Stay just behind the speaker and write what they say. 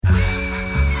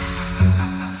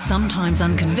Sometimes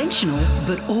unconventional,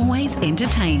 but always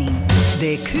entertaining.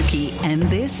 They're kooky and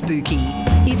they're spooky.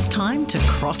 It's time to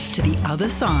cross to the other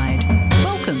side.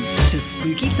 Welcome to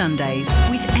Spooky Sundays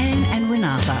with Anne and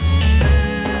Renata.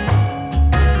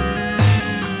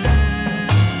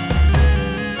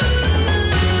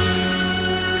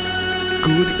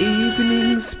 Good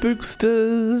evening,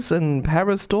 spooksters and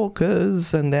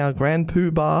parastalkers and our grand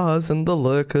poobahs and the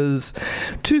lurkers,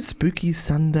 to Spooky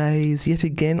Sundays yet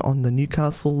again on the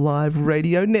Newcastle Live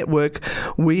Radio Network.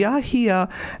 We are here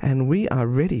and we are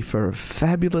ready for a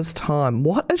fabulous time.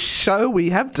 What a show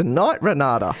we have tonight,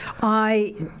 Renata.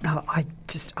 I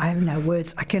have no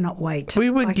words. I cannot wait. We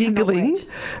were giggling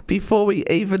before we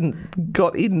even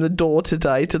got in the door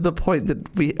today, to the point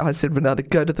that I said, Renata,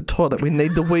 go to the toilet. We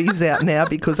need the wheeze out now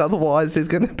because otherwise there's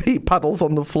going to be puddles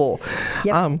on the floor.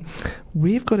 Yep.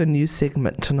 We've got a new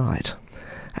segment tonight,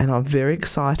 and I'm very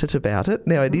excited about it.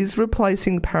 Now, it is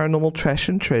replacing Paranormal Trash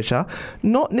and Treasure,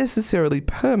 not necessarily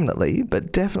permanently,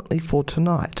 but definitely for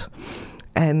tonight.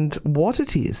 And what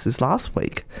it is last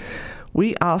week,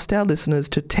 we asked our listeners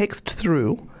to text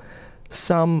through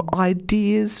some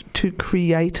ideas to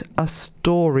create a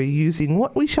story using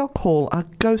what we shall call a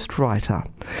ghostwriter.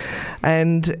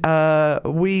 And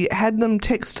we had them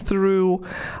text through,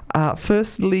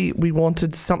 firstly, we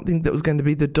wanted something that was going to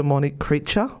be the demonic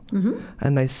creature. Mm-hmm.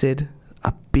 And they said,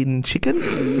 a bin chicken.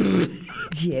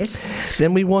 Yes.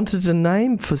 Then we wanted a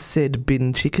name for said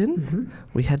bin chicken. Mm-hmm.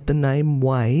 We had the name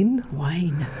Wayne.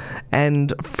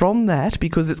 And from that,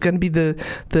 because it's going to be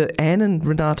the Anne and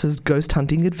Renata's ghost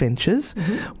hunting adventures,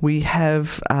 mm-hmm. we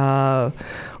have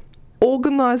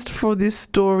organised for this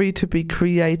story to be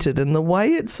created. And the way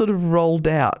it's sort of rolled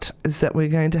out is that we're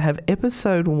going to have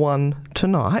episode 1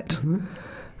 tonight. Mm-hmm.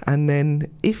 And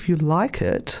then, if you like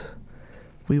it,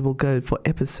 we will go for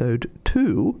episode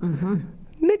 2 mm-hmm.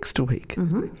 next week.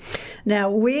 Mm-hmm.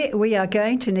 Now, we are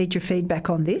going to need your feedback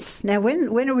on this. Now,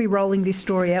 when are we rolling this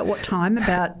story out? What time?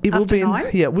 About it will after be 9?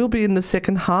 Yeah, we'll be in the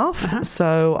second half. Uh-huh.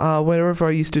 So wherever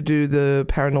I used to do the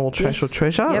Paranormal Trash or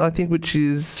Treasure, I think, which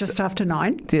is just after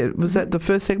 9. Yeah, was that the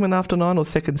first segment after 9 or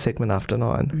second segment after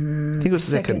 9? I think it was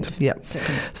second. Yeah.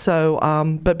 Second. So,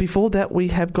 but before that, we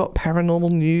have got paranormal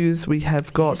news. We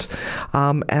have got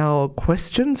our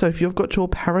questions. So if you've got your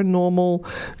paranormal,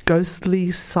 ghostly,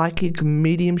 psychic,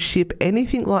 mediumship,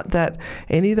 anything like that,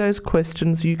 any of those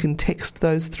questions, you can text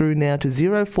those through now to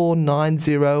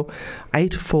 0490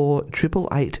 84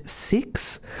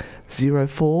 886,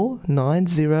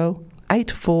 0490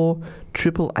 84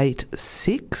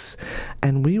 886,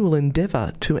 and we will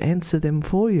endeavour to answer them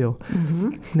for you.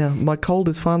 Mm-hmm. Now, my cold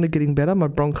is finally getting better, my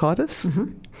bronchitis.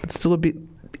 Mm-hmm. It's still a bit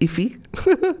iffy.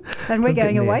 And we're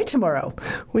going away tomorrow.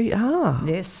 We are.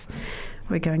 Yes.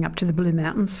 We're going up to the Blue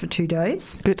Mountains for 2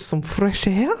 days. Get some fresh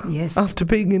air. Yes. After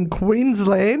being in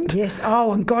Queensland. Yes.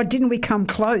 Oh, and God, didn't we come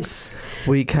close?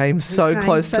 We came so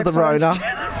close to the Rona.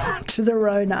 To the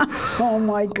Rona. Oh,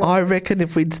 my God. I reckon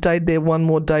if we'd stayed there one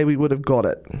more day, we would have got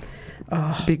it.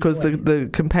 Oh, because the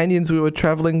companions we were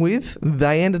travelling with,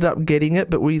 they ended up getting it,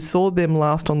 but we saw them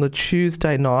last on the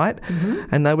Tuesday night,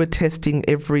 mm-hmm. and they were testing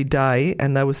every day,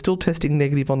 and they were still testing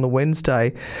negative on the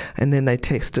Wednesday, and then they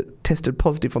tested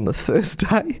positive on the Thursday.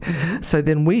 Mm-hmm. So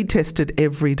then we tested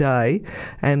every day,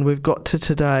 and we've got to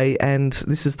today, and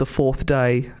this is the 4th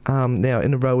day now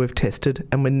in a row we've tested,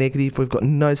 and we're negative. We've got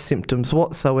no symptoms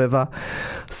whatsoever.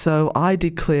 So I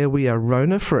declare we are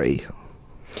Rona-free.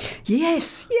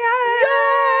 Yes. Yay!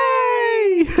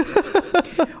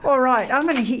 All right, I'm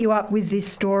going to hit you up with this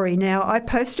story. Now, I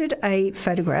posted a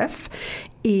photograph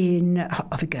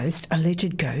of a ghost,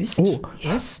 alleged ghost. Oh,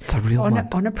 yes, it's a real one.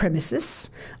 On a premises,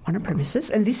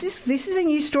 and this is a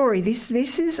new story. This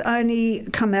is only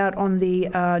come out on the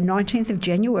 19th of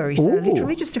January, so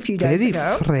literally just a few days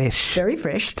ago. Very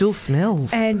fresh. Still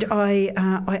smells. And I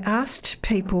asked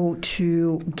people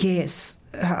to guess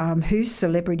whose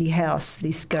celebrity house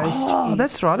this ghost is. Oh,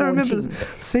 that's right. Haunting. I remember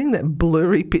seeing that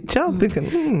blurry picture. I'm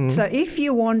thinking, So if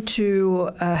you want to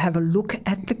have a look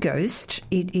at the ghost,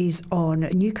 it is on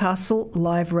Newcastle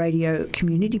Live Radio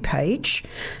community page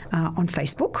on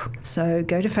Facebook. So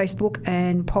go to Facebook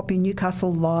and pop in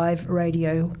Newcastle Live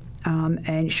Radio and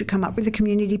it should come up with the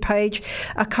community page.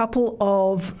 A couple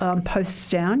of posts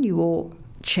down, you will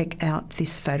check out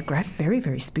this photograph. Very,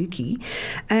 very spooky.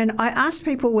 And I asked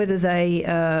people whether they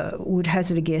would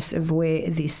hazard a guess of where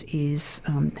this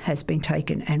has been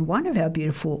taken. And one of our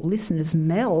beautiful listeners,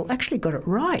 Mel, actually got it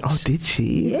right. Oh, did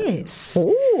she? Yes.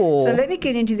 Oh. So let me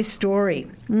get into this story.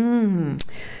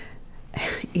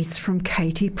 It's from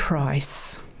Katie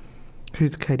Price.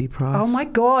 Who's Katie Price? Oh, my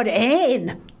God,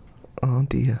 Anne. Oh,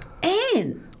 dear.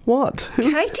 Anne. What?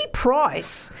 Who? Katie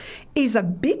Price is a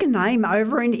big name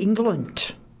over in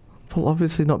England. Well,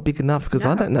 obviously not big enough because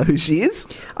I don't know who she is.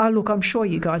 Oh, look, I'm sure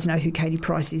you guys know who Katie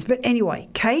Price is. But anyway,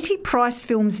 Katie Price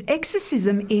films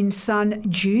exorcism in son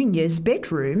Junior's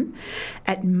bedroom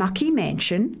at Mucky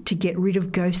Mansion to get rid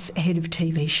of ghosts ahead of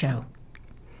TV show.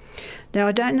 Now,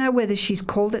 I don't know whether she's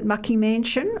called it Mucky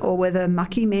Mansion or whether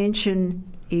Mucky Mansion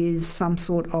is some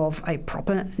sort of a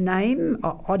proper name.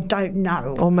 I don't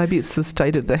know. Or maybe it's the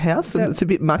state of the house and it's a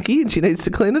bit mucky and she needs to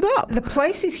clean it up. The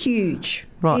place is huge.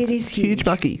 Right. It is huge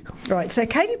mucky. Right. So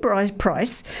Katie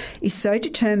Price is so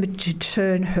determined to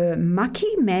turn her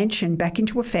mucky mansion back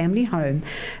into a family home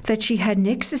that she had an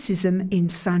exorcism in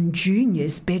son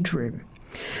Junior's bedroom.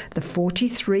 The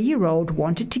 43-year-old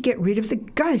wanted to get rid of the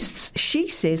ghosts she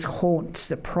says haunts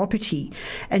the property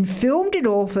and filmed it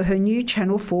all for her new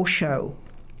Channel 4 show.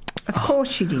 Of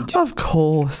course she did. Of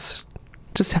course.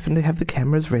 Just happened to have the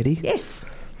cameras ready. Yes.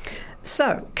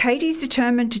 So, Katie's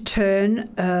determined to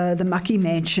turn the mucky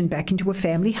mansion back into a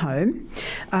family home.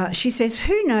 She says,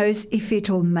 who knows if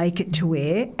it'll make it to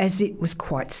air, as it was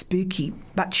quite spooky.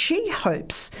 But she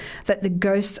hopes that the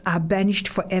ghosts are banished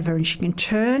forever and she can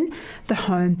turn the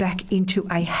home back into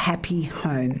a happy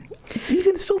home. You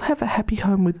can still have a happy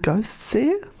home with ghosts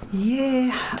there?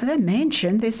 Yeah, that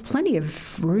mansion, there's plenty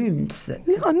of rooms that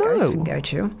ghosts can go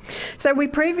to. So we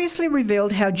previously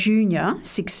revealed how Junior,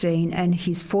 16, and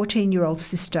his 14-year-old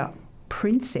sister,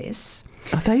 Princess...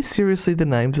 Are they seriously the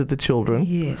names of the children?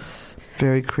 Yes.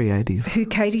 Very creative. Who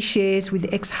Katie shares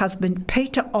with ex-husband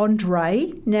Peter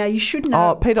Andre. Now, you should know...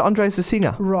 Oh, Peter Andre's the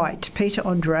singer? Right, Peter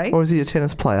Andre. Or is he a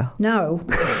tennis player? No.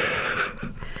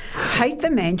 Hate the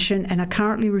mansion and are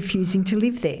currently refusing to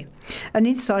live there. An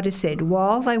insider said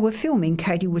while they were filming,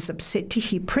 Katie was upset to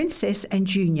hear Princess and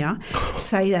Junior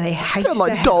say they hate Sound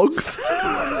like the dogs.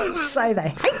 house. Say they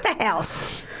hate the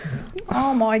house.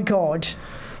 Oh, my God.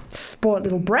 Spoiled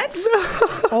little brats.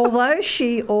 Although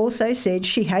she also said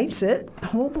she hates it.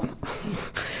 Oh.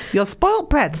 You're spoiled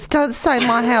brats. Don't say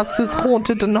my house is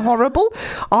haunted and horrible.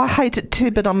 I hate it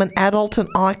too, but I'm an adult and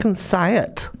I can say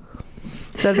it.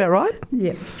 Is that about right?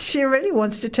 Yeah. She really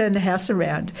wants to turn the house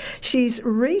around. She's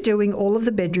redoing all of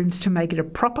the bedrooms to make it a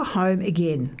proper home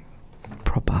again.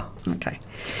 Proper. Okay.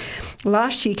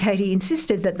 Last year, Katie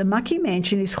insisted that the Mucky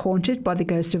Mansion is haunted by the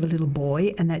ghost of a little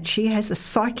boy and that she has a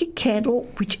psychic candle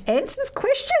which answers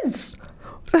questions.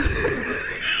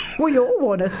 We all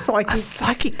want a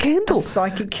psychic candle. A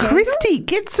psychic candle. Christy,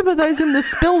 get some of those in the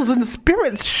spells and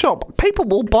spirits shop. People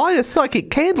will buy a psychic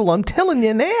candle, I'm telling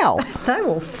you now. They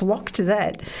will flock to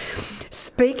that.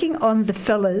 Speaking on the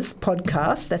Fellas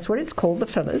podcast, that's what it's called, the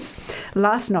Fellas,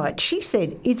 last night she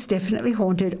said, it's definitely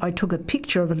haunted. I took a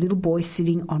picture of a little boy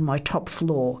sitting on my top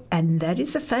floor, and that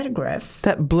is a photograph.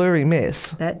 That blurry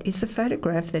mess. That is the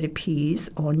photograph that appears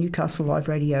on Newcastle Live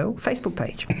Radio Facebook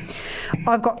page.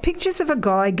 I've got pictures of a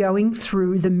guy going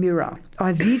through the mirror.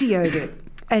 I videoed it.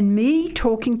 And me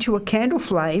talking to a candle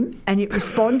flame and it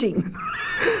responding.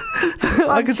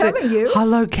 I could say, you.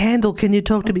 Hello, candle, can you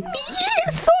talk to me?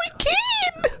 Yes, I can.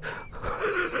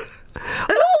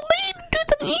 I'll lean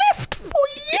to the left for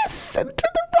yes and to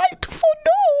the right for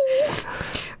no.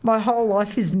 My whole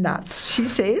life is nuts, she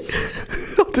says.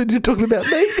 I thought you were talking about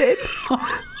me then.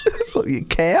 What, you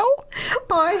cow?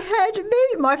 I had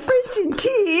me, my friends in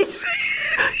tears.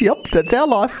 Yep, that's our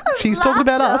life. She's talking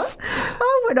about us.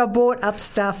 Oh, when I brought up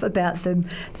stuff about them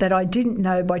that I didn't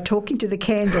know by talking to the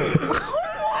candle.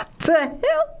 What the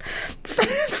hell?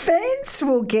 Fans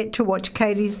will get to watch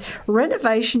Katie's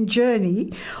renovation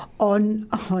journey on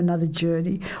another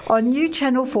journey on new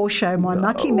Channel 4 show My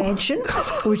Mucky Mansion,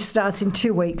 which starts in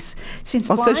 2 weeks.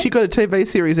 So she got a TV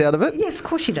series out of it? Yeah, of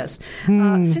course she does.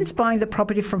 Since buying the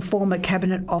property from former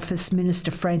Cabinet Office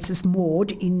Minister Francis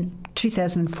Maude in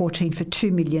 2014 for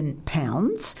 £2 million,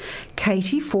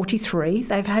 Katie, 43,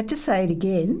 they've had to say it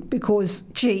again because,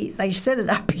 they set it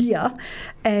up here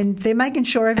and they're making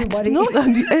sure everybody...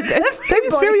 That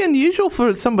is very unusual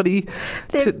for somebody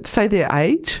to say their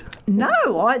age. No,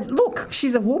 look,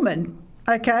 she's a woman,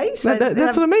 okay? So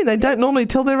that's what I mean. They don't normally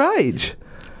tell their age.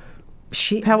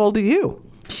 How old are you?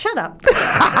 Shut up.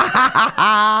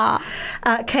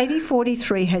 Katie,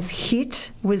 43, has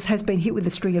been hit with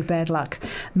a string of bad luck.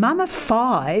 Mama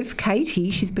 5,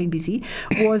 Katie, she's been busy,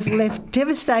 was left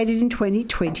devastated in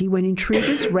 2020 when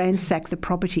intruders ransacked the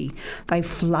property. They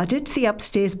flooded the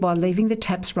upstairs by leaving the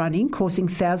taps running, causing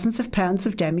thousands of pounds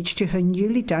of damage to her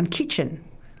newly done kitchen.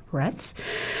 Rats.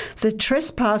 The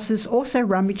trespassers also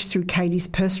rummaged through Katie's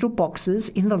personal boxes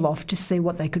in the loft to see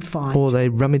what they could find. Or they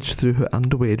rummaged through her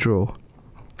underwear drawer.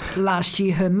 Last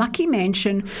year, her mucky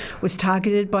mansion was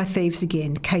targeted by thieves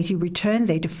again. Katie returned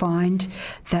there to find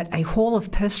that a haul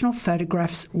of personal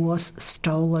photographs was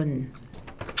stolen.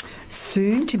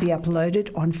 Soon to be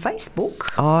uploaded on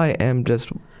Facebook. I am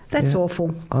just... That's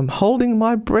awful. I'm holding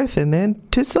my breath in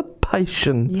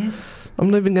anticipation. Yes.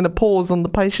 I'm even going to pause on the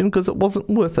patient because it wasn't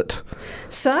worth it.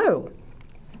 So,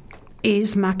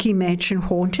 is Mucky Mansion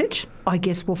haunted? I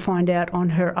guess we'll find out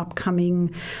on her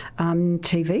upcoming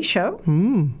TV show.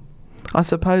 I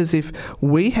suppose if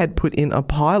we had put in a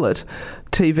pilot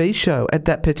TV show at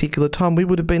that particular time, we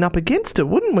would have been up against it,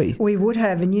 wouldn't we? We would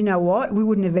have, and you know what? We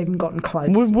wouldn't have even gotten close.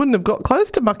 We wouldn't have got close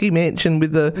to Mucky Mansion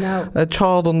with a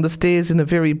child on the stairs in a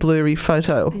very blurry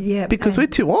photo. Yeah, because we're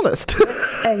too honest.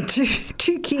 And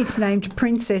two kids named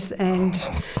Princess and...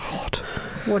 God.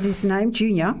 What is his name?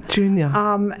 Junior.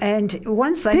 And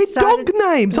once they They're started... dog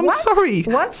names, I'm sorry.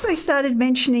 Once they started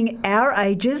mentioning our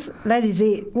ages, that is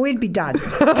it. We'd be done.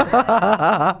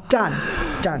 Done.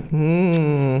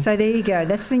 So there you go.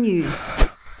 That's the news.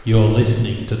 You're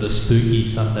listening to the Spooky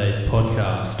Sundays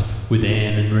podcast with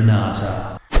Anne and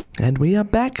Renata. And we are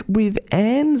back with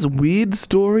Anne's weird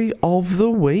story of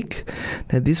the week.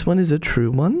 Now, this one is a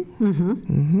true one.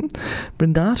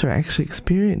 Renata actually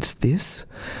experienced this,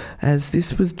 as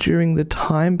this was during the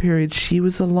time period she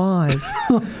was alive.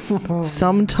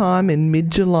 Sometime in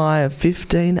mid-July of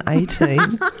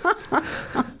 1518,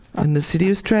 in the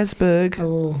city of Strasbourg,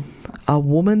 a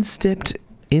woman stepped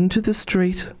into the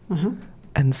street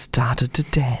and started to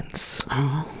dance.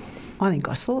 I think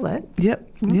I saw that. Yep.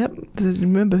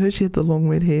 Remember her? She had the long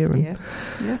red hair.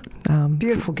 And,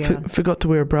 beautiful gown. Forgot to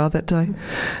wear a bra that day.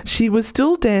 She was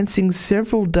still dancing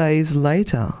several days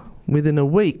later. Within a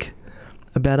week,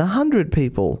 about 100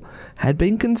 people had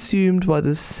been consumed by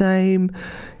the same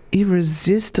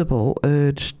irresistible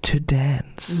urge to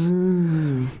dance.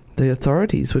 The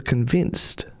authorities were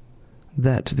convinced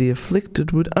that the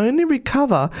afflicted would only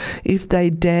recover if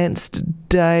they danced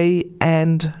day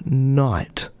and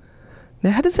night. Now,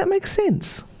 how does that make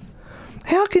sense?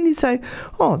 How can you say,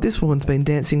 oh, this woman's been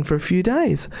dancing for a few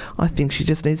days. I think she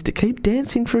just needs to keep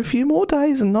dancing for a few more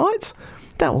days and nights.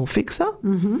 That will fix her.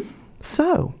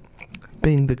 So,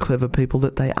 being the clever people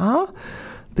that they are,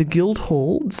 the guild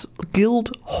halls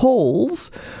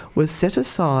were set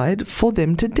aside for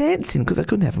them to dance in, because they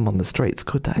couldn't have them on the streets,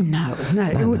 could they? No,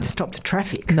 it would stop the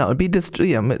traffic. No, it'd be just,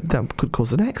 that could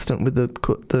cause an accident with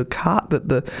the cart that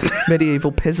the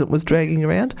medieval peasant was dragging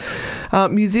around.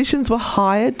 Musicians were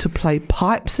hired to play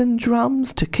pipes and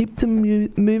drums to keep them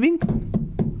moving.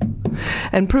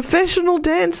 And professional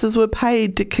dancers were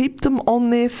paid to keep them on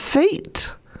their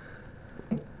feet.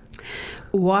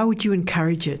 Why would you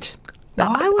encourage it?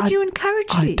 Why would you encourage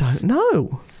this? I don't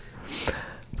know.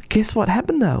 Guess what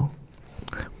happened, though?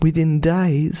 Within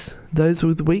days, those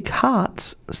with weak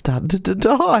hearts started to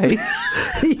die.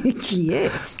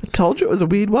 Yes. I told you it was a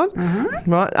weird one.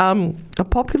 Right. A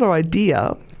popular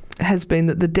idea has been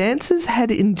that the dancers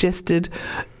had ingested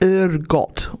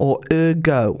ergot, or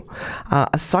ergo,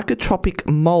 a psychotropic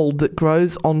mould that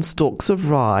grows on stalks of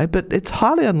rye, but it's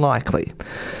highly unlikely.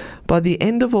 By the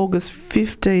end of August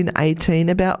 1518,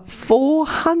 about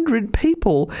 400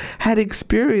 people had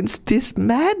experienced this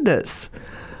madness.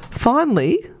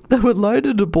 Finally, they were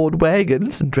loaded aboard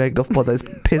wagons and dragged off by those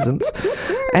peasants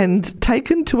and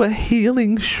taken to a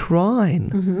healing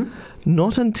shrine.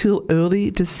 Not until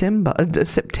early September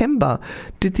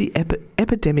did the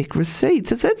epidemic recede.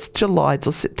 So that's July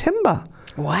till September.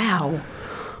 Wow.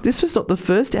 This was not the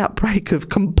first outbreak of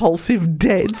compulsive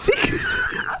dancing.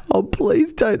 Oh,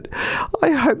 please don't.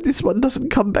 I hope this one doesn't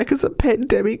come back as a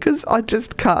pandemic, because I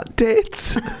just can't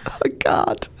dance. I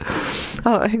can't.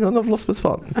 Oh, hang on, I've lost my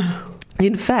spot.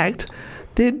 In fact,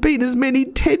 there'd been as many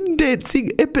 10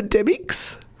 dancing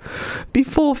epidemics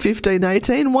before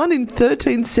 1518, one in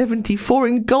 1374,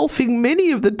 engulfing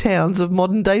many of the towns of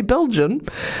modern-day Belgium,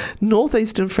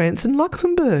 northeastern France and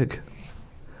Luxembourg.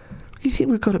 You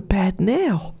think we've got it bad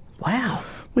now? Wow.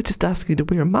 We're just asking you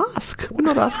to wear a mask. We're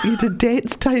not asking you to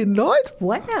dance day and night.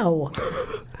 Wow.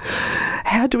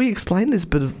 How do we explain this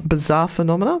bizarre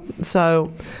phenomena?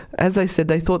 So, as I said,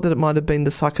 they thought that it might have been the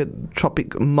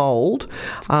psychotropic mould.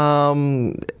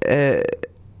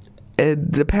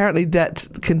 Apparently that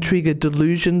can trigger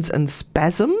delusions and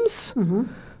spasms,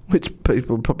 which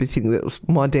people probably think that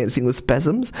my dancing was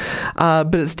spasms,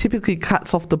 but it typically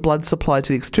cuts off the blood supply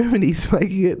to the extremities,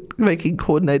 making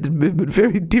coordinated movement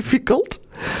very difficult.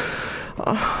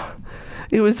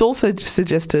 It was also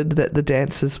suggested that the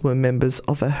dancers were members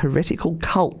of a heretical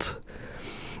cult.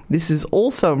 This is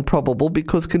also improbable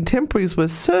because contemporaries were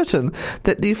certain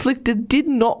that the afflicted did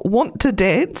not want to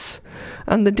dance,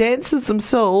 and the dancers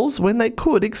themselves, when they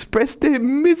could, expressed their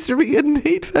misery and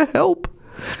need for help.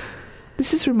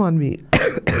 This just reminded me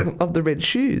of the red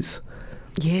shoes.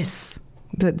 Yes.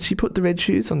 That she put the red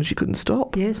shoes on and she couldn't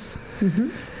stop. Yes. Mm-hmm.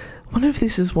 I wonder if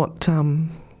this is what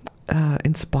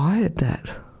inspired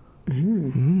that.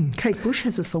 Kate Bush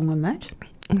has a song on that.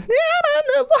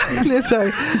 No,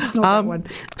 sorry. It's not that one.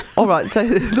 All right, so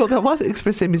not that one,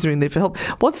 express their misery and need for help.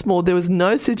 What's more, there was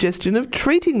no suggestion of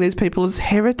treating these people as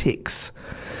heretics.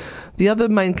 The other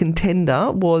main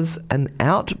contender was an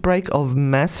outbreak of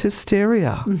mass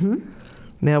hysteria. Mm-hmm.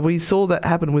 Now, we saw that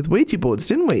happen with Ouija boards,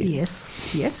 didn't we?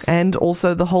 Yes. And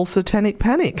also the whole satanic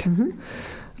panic. Mm-hmm.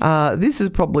 This is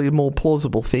probably a more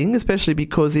plausible thing, especially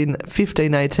because in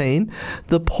 1518,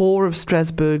 the poor of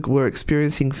Strasbourg were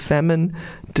experiencing famine,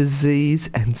 disease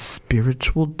and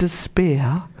spiritual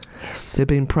despair. Yes. They'd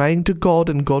been praying to God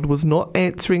and God was not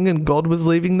answering and God was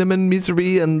leaving them in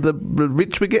misery and the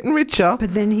rich were getting richer.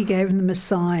 But then he gave them a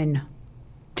sign.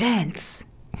 Dance.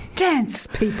 Dance,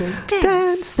 people, dance.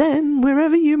 Dance then,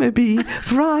 wherever you may be,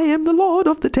 for I am the Lord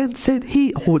of the dance, said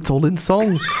he. Oh, it's all in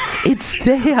song. It's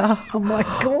there. Oh, my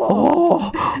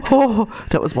God. Oh,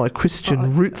 that was my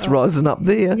Christian roots rising up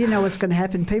there. You know what's going to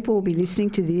happen? People will be listening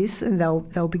to this and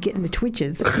they'll be getting the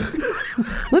twitches.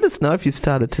 Let us know if you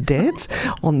started to dance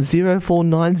on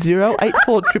 0490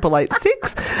 84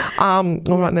 88886. All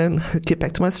right, now get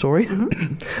back to my story.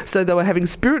 Mm-hmm. So they were having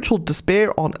spiritual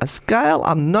despair on a scale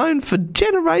unknown for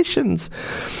generations.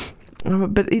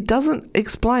 But it doesn't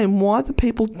explain why the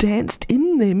people danced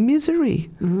in their misery.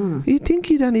 You'd think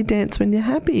you'd only dance when you're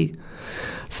happy.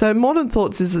 So modern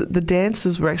thoughts is that the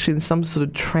dancers were actually in some sort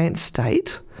of trance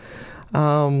state.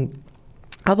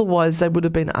 Otherwise, they would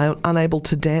have been unable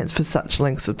to dance for such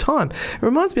lengths of time. It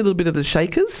reminds me a little bit of the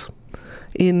Shakers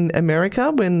in America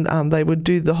when they would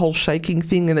do the whole shaking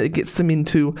thing and it gets them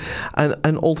into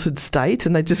an altered state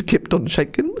and they just kept on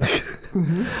shaking.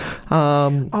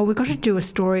 Mm-hmm. We've got to do a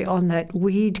story on that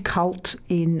weird cult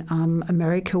in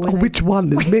America. Which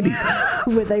one? There's many.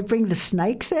 Where they bring the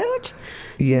snakes out.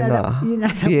 Yeah,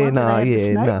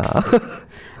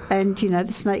 And, the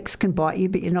snakes can bite you,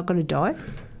 but you're not going to die.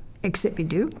 Except you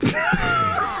do.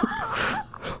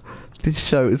 This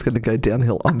show is going to go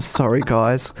downhill. I'm sorry,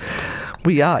 guys.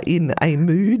 We are in a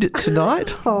mood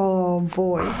tonight. Oh,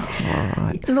 boy. All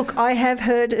right. Look, I have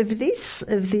heard of this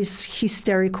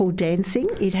hysterical dancing.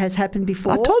 It has happened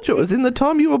before. I told you it was in the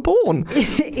time you were born.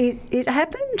 It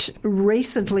happened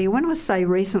recently. When I say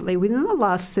recently, within the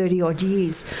last 30-odd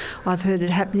years, I've heard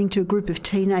it happening to a group of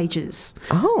teenagers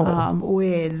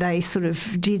where they sort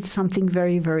of did something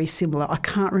very, very similar. I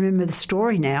can't remember the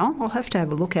story now. I'll have to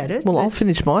have a look at it. Well, I'll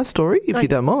finish my story if you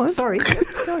don't mind. Sorry.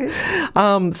 Go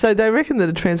ahead. So they reckon that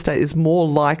a trance state is more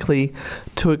likely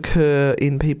to occur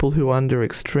in people who are under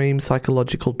extreme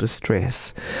psychological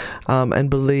distress and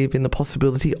believe in the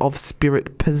possibility of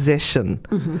spirit possession.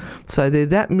 Mm-hmm. So they're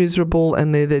that miserable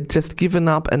and they're just given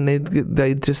up and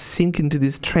they just sink into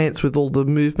this trance with all the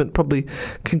movement, probably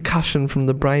concussion from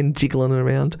the brain jiggling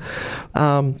around.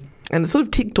 And it sort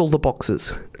of ticked all the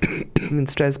boxes in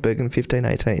Strasbourg in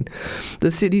 1518.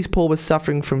 The city's poor was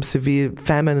suffering from severe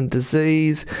famine and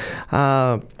disease.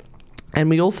 And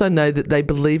we also know that they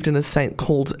believed in a saint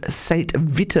called Saint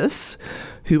Vitus,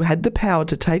 who had the power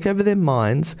to take over their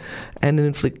minds and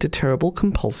inflict a terrible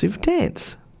compulsive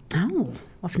dance. Oh,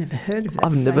 I've never heard of that.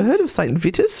 I've never heard of Saint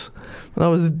Vitus, and I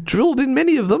was drilled in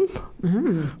many of them.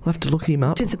 Mm. I'll have to look him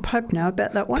up. Did the Pope know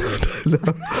about that one? No.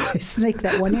 Sneak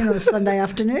that one in on a Sunday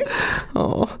afternoon?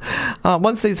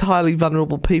 Once these highly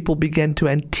vulnerable people began to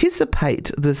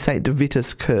anticipate the Saint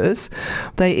Vitus curse,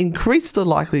 they increased the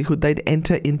likelihood they'd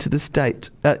enter into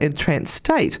the trance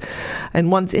state.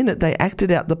 And once in it, they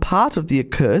acted out the part of the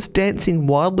accursed, dancing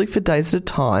wildly for days at a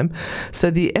time.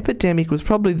 So the epidemic was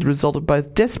probably the result of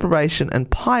both desperation and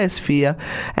pious fear,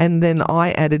 and then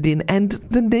I added in, and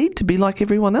the need to be like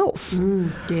everyone else.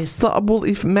 Yes. So, well,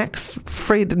 if Max,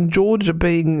 Fred and George are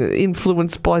being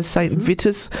influenced by Saint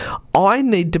Vitus, I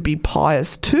need to be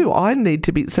pious too. I need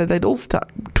to be... So they'd all start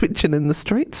twitching in the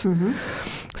streets. Mm-hmm.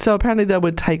 So apparently they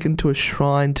were taken to a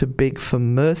shrine to beg for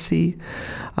mercy.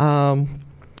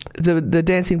 The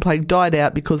dancing plague died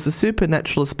out because the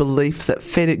supernaturalist beliefs that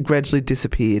fed it gradually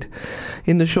disappeared.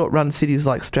 In the short-run, cities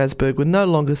like Strasbourg were no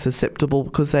longer susceptible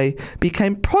because they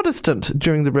became Protestant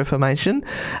during the Reformation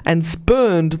and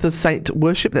spurned the saint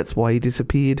worship. That's why he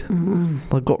disappeared. Mm-hmm.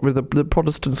 The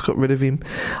Protestants got rid of him.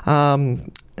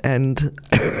 and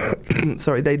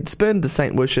they'd spurned the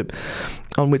saint worship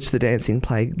on which the dancing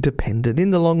plague depended.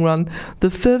 In the long run, the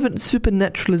fervent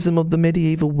supernaturalism of the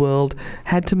medieval world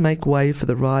had to make way for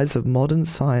the rise of modern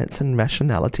science and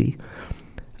rationality.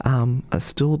 I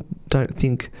still don't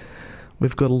think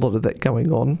we've got a lot of that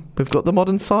going on. We've got the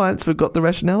modern science, we've got the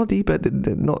rationality, but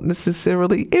not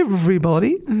necessarily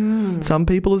everybody. Some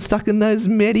people are stuck in those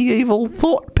medieval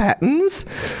thought patterns.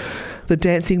 The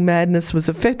dancing madness was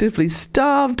effectively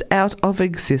starved out of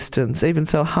existence. Even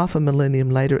so, half a millennium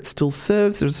later, it still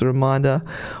serves as a reminder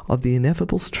of the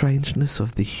ineffable strangeness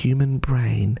of the human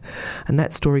brain. And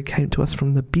that story came to us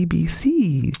from the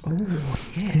BBC. Oh,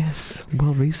 yes. Yes,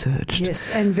 well researched. Yes,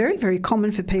 and very, very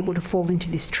common for people to fall into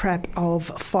this trap of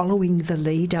following the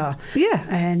leader. Yeah.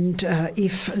 And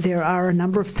if there are a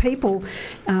number of people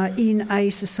in a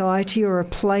society or a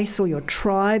place or your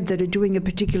tribe that are doing a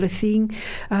particular thing,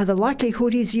 the likelihood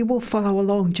is you will follow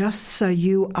along just so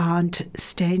you aren't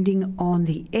standing on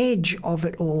the edge of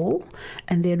it all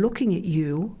and they're looking at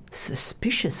you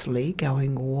suspiciously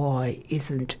going, why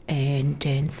isn't Anne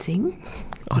dancing?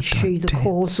 Is she the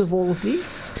cause of all of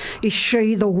this? Is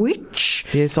she the witch?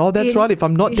 Yes, that's right. If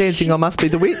I'm not dancing, I must be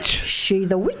the witch. Is she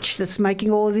the witch that's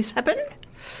making all of this happen?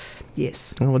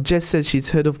 Yes. Well, Jess says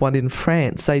she's heard of one in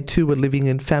France. They too were living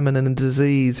in famine and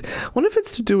disease. I wonder if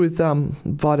it's to do with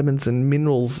vitamins and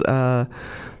minerals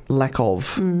lack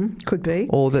of. Could be.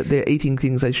 Or that they're eating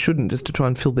things they shouldn't just to try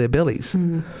and fill their bellies.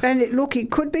 And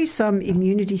it could be some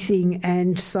immunity thing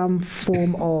and some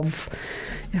form of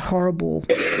horrible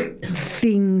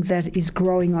thing that is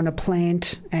growing on a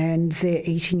plant and they're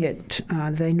eating it.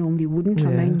 They normally wouldn't. Yeah.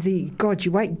 I mean,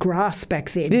 you ate grass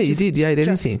back then. Yeah, you did. You ate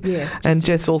anything. And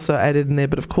Jess also added in there,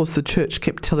 but of course the church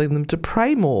kept telling them to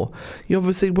pray more. You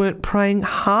obviously weren't praying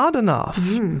hard enough.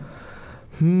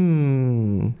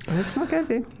 Let's not go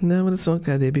there. No, let's not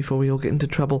go there before we all get into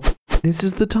trouble. This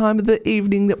is the time of the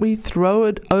evening that we throw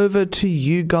it over to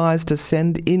you guys to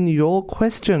send in your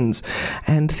questions.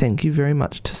 And thank you very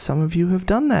much to some of you who have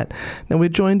done that. Now, we're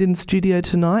joined in studio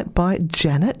tonight by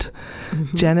Janet.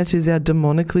 Janet is our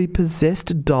demonically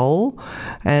possessed doll.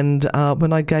 And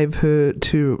when I gave her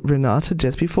to Renata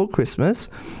just before Christmas,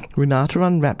 Renata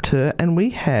unwrapped her and we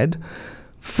had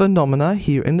phenomena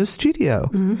here in the studio.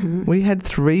 We had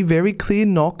 3 very clear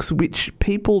knocks, which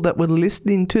people that were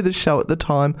listening to the show at the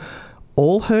time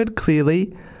all heard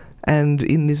clearly, and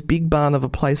in this big barn of a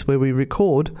place where we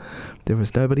record, there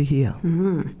was nobody here.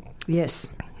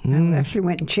 Yes. And we actually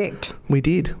went and checked. We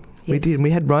did. We Yes. did. And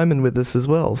we had Roman with us as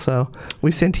well, so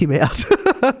we sent him out.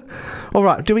 All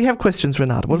right. Do we have questions,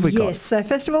 Renata? What have we got? Yes. So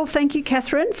first of all, thank you,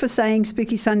 Catherine, for saying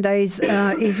Spooky Sundays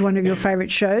is one of your favourite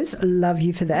shows. Love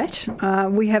you for that.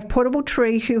 We have Portable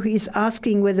Tree, who is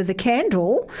asking whether the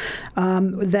candle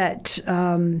that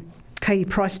Katie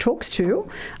Price talks to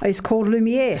is called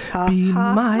Lumiere. Be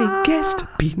my guest.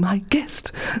 Be my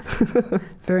guest.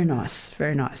 Very nice.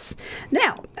 Very nice.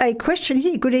 Now, a question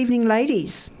here. Good evening,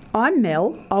 ladies. I'm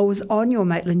Mel. I was on your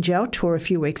Maitland Jail tour a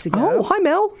few weeks ago. Oh, hi,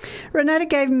 Mel. Renata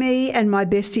gave me and my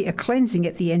bestie a cleansing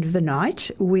at the end of the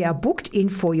night. We are booked in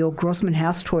for your Grossman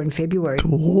House tour in February.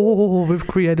 Oh, we've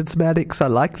created some addicts. I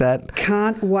like that.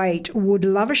 Can't wait. Would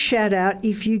love a shout out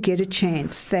if you get a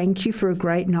chance. Thank you for a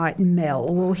great night, Mel.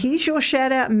 Well, here's your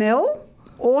shout out, Mel.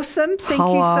 Awesome. Thank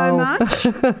you so much.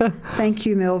 Thank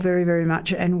you, Mel, very, very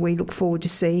much. And we look forward to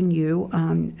seeing you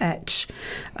at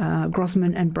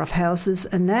Grossman and Bruff Houses.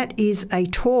 And that is a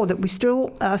tour that we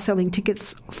still are selling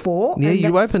tickets for. Yeah,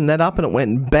 you opened that up and it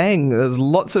went bang. There's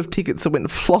lots of tickets that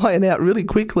went flying out really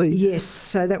quickly. Yes,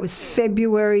 so that was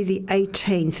February the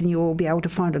 18th, and you'll be able to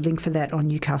find a link for that on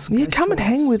Newcastle Ghost come and Tours.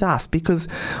 hang with us because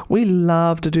we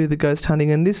love to do the ghost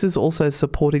hunting, and this is also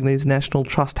supporting these National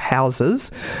Trust houses,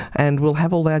 and we'll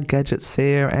have all our gadgets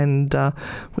there, and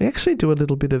we actually do a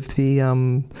little bit of the,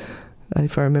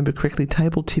 if I remember correctly,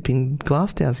 table tipping,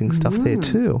 glass dowsing stuff there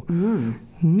too.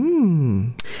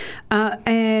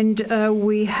 And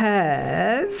we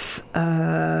have...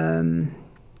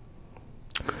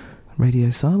 Radio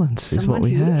silence is what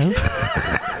we have.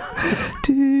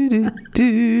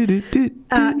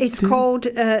 It's called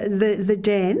the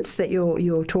dance that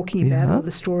you're talking about, or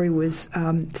the story was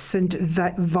St.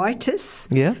 Vitus.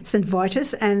 Yeah. St.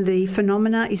 Vitus, and the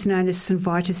phenomena is known as St.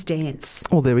 Vitus dance.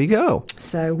 Oh, there we go.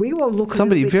 So we will look.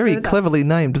 Somebody a little bit very further. cleverly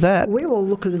named that. We will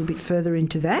look a little bit further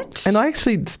into that. And I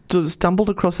actually stumbled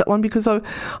across that one because I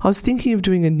was thinking of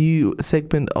doing a new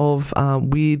segment of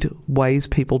weird ways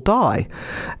people die,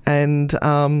 and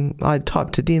I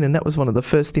typed it in, and that was one of the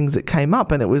first things that came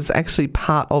up, and it was actually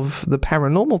part of the paranormal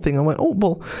paranormal thing. I went, oh,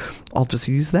 well, I'll just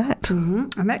use that.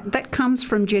 Mm-hmm. And that comes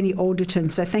from Jenny Alderton.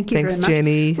 So thank you Thanks, very much.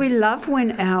 Jenny. We love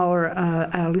when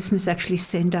our listeners actually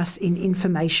send us in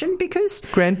information because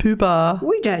Grandpoopa.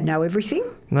 we don't know everything.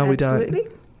 No, we don't. Absolutely.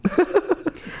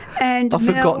 And I've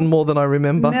forgotten more than I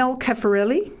remember. Mel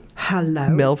Caffarelli, hello.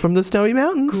 Mel from the Snowy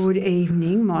Mountains. Good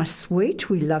evening, my sweet.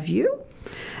 We love you.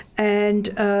 And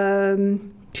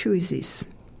who is this?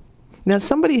 Now,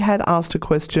 somebody had asked a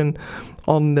question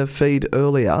on the feed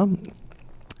earlier,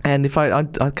 and if I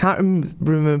can't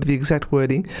remember the exact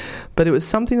wording, but it was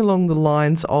something along the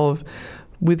lines of,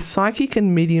 with psychic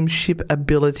and mediumship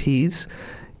abilities,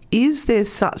 is there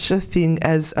such a thing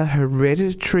as a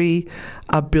hereditary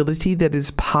ability that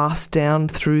is passed down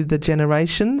through the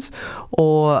generations,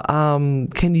 or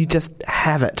can you just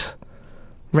have it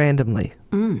randomly?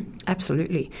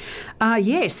 Absolutely.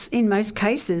 Yes, in most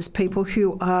cases, people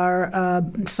who are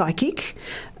psychic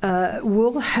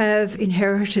will have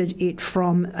inherited it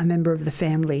from a member of the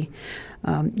family.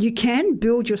 You can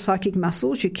build your psychic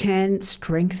muscles, you can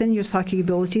strengthen your psychic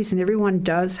abilities, and everyone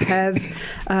does have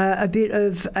a bit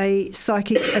of a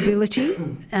psychic ability.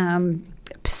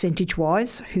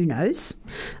 Percentage-wise, who knows?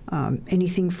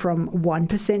 Anything from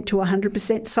 1% to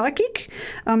 100% psychic.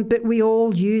 But we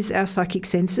all use our psychic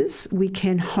senses. We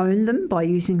can hone them by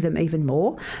using them even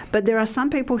more. But there are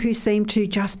some people who seem to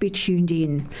just be tuned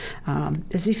in,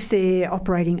 as if they're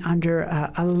operating under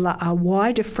a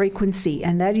wider frequency,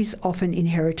 and that is often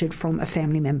inherited from a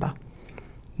family member.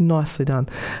 Nicely done.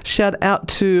 Shout out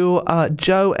to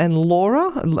Joe and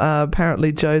Laura.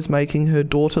 Apparently Joe's making her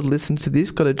daughter listen to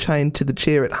this, got her chained to the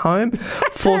chair at home,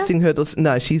 forcing her to listen.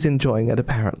 No, she's enjoying it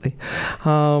apparently.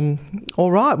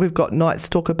 All right, we've got Night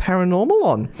Stalker Paranormal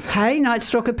on. Hey, Night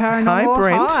Stalker Paranormal. Hi,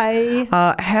 Brent.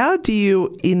 Hi. How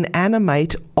do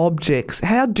inanimate objects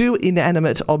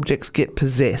get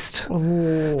possessed?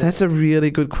 Ooh. That's a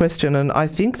really good question, and I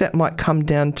think that might come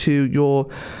down to your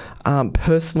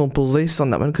personal beliefs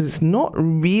on that one, because it's not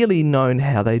really known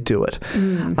how they do it.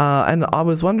 And I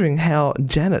was wondering how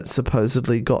Janet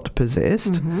supposedly got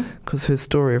possessed, because her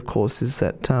story, of course, is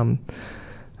that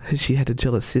she had a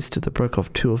jealous sister that broke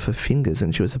off 2 of her fingers,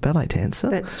 and she was a ballet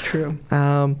dancer. That's true.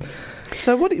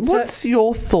 So what's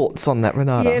your thoughts on that,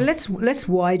 Renata? Yeah, let's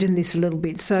widen this a little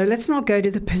bit. So let's not go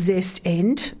to the possessed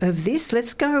end of this.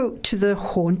 Let's go to the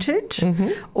haunted,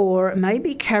 or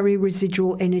maybe carry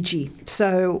residual energy.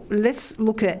 So let's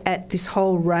look at this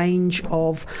whole range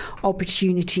of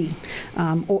opportunity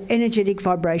or energetic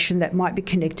vibration that might be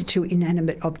connected to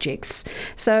inanimate objects.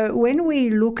 So when we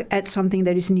look at something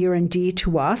that is near and dear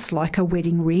to us, like a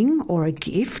wedding ring or a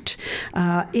gift,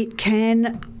 it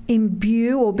can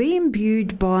imbue or be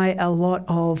imbued by a lot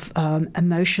of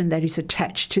emotion that is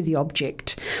attached to the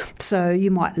object. So you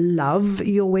might love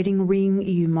your wedding ring,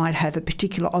 you might have a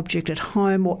particular object at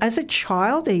home, or as a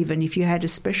child even, if you had a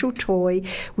special toy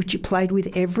which you played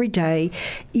with every day,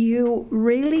 you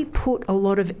really put a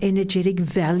lot of energetic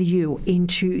value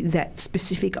into that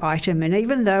specific item. And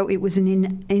even though it was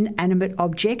an inanimate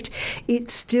object,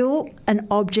 it's still an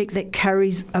object that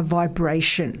carries a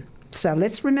vibration. So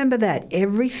let's remember that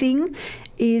everything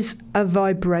is a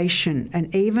vibration,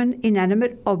 and even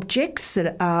inanimate objects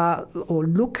that are or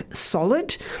look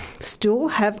solid still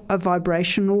have a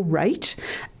vibrational rate.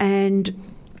 And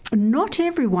not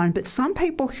everyone, but some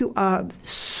people who are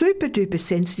super duper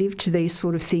sensitive to these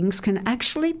sort of things can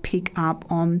actually pick up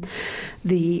on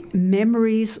the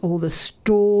memories or the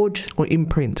stored or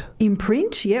imprint,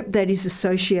 that is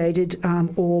associated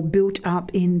or built up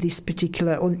in these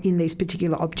particular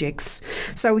objects.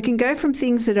 So we can go from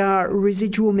things that are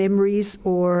residual memories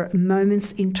or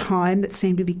moments in time that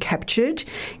seem to be captured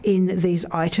in these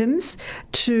items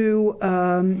to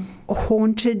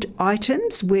haunted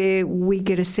items where we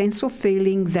get a sense or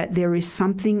feeling that there is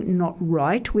something not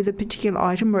right with a particular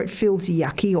item, or it feels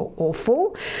yucky or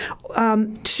awful,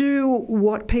 to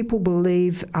what people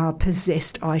believe are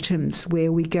possessed items,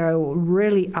 where we go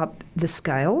really up the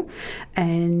scale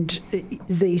and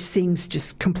these things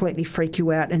just completely freak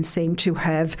you out and seem to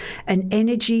have an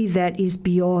energy that is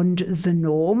beyond the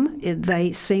norm.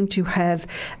 They seem to have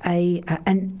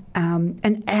an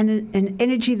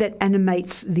energy that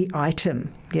animates the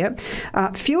item. Yeah,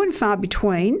 few and far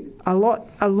between. A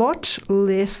lot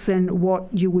less than what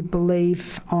you would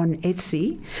believe on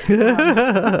Etsy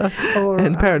or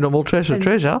and paranormal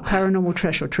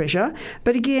treasure.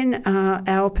 But again,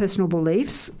 our personal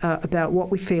beliefs about what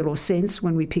we feel or sense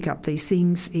when we pick up these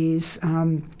things is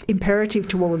imperative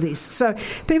to all of this. So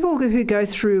people who go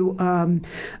through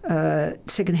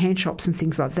second-hand shops and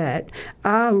things like that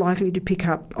are likely to pick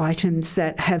up items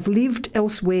that have lived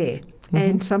elsewhere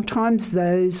and sometimes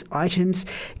those items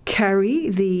carry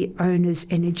the owner's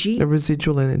energy. A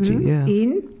residual energy,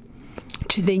 in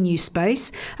to their new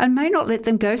space and may not let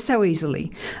them go so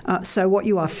easily. So what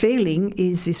you are feeling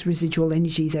is this residual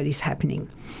energy that is happening.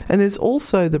 And there's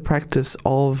also the practice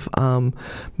of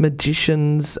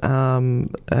magicians,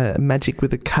 magic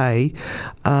with a K,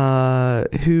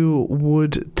 who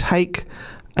would take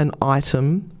an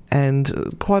item,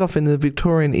 and quite often in the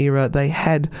Victorian era they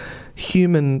had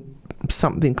human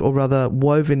something or other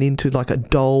woven into like a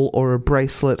doll or a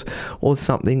bracelet or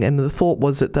something, and the thought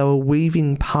was that they were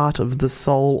weaving part of the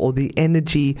soul or the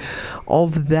energy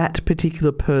of that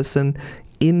particular person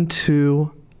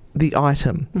into the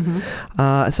item.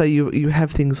 So you have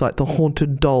things like the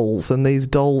haunted dolls, and these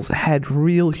dolls had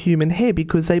real human hair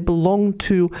because they belonged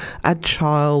to a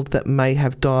child that may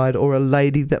have died or a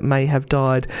lady that may have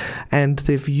died, and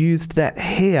they've used that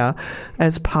hair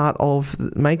as part of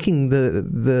making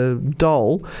the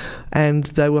doll, and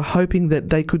they were hoping that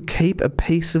they could keep a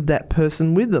piece of that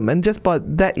person with them. And just by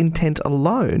that intent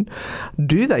alone,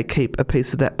 do they keep a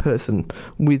piece of that person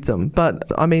with them? But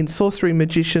I mean, sorcery,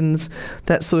 magicians,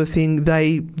 that sort of thing,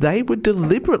 they would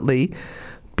deliberately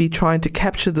be trying to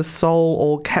capture the soul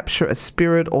or capture a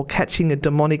spirit or catching a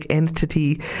demonic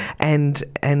entity and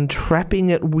trapping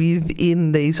it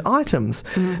within these items.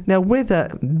 Now, whether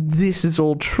this is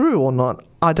all true or not,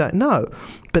 I don't know.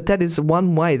 But that is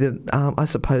one way that I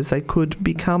suppose they could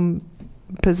become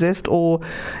possessed or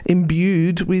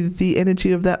imbued with the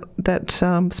energy of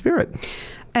that spirit.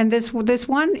 And there's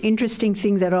one interesting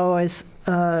thing that I always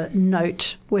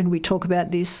note when we talk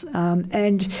about this,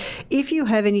 and if you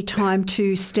have any time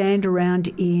to stand around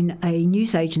in a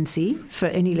news agency for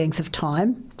any length of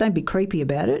time, don't be creepy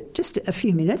about it, just a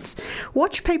few minutes,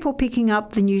 watch people picking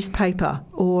up the newspaper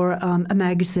or a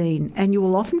magazine, and you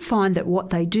will often find that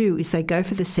what they do is they go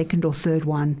for the second or third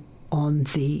one on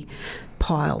the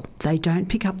pile. They don't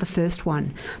pick up the first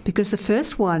one because the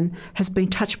first one has been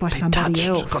touched by somebody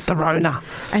else. Got the Rona.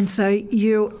 And so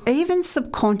you even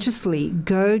subconsciously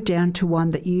go down to one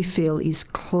that you feel is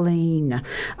clean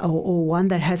or one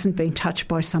that hasn't been touched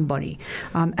by somebody.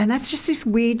 And that's just this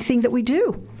weird thing that we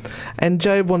do. And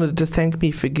Jo wanted to thank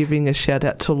me for giving a shout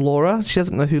out to Laura. She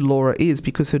doesn't know who Laura is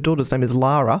because her daughter's name is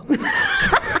Lara.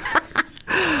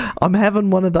 I'm having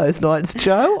one of those nights,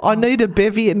 Jo. I need a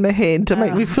bevy in my hand to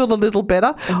make me feel a little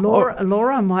better.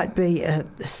 Laura might be a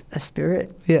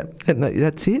spirit. Yeah, no,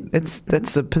 that's it.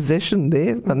 That's a possession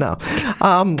there. No.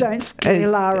 Don't scare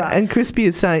Lara. And Crispy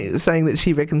is saying that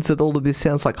she reckons that all of this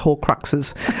sounds like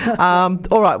Horcruxes.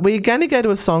 All right, we're going to go to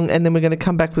a song and then we're going to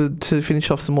come back to finish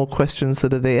off some more questions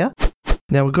that are there.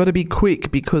 Now, we've got to be quick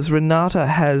because Renata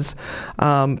has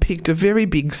picked a very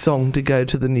big song to go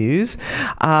to the news.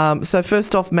 So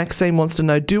first off, Maxine wants to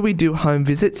know, do we do home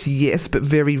visits? Yes, but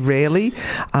very rarely.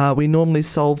 We normally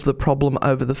solve the problem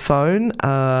over the phone,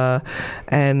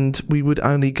 and we would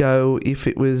only go if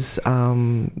it was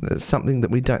something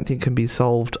that we don't think can be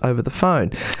solved over the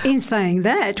phone. In saying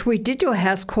that, we did do a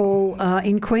house call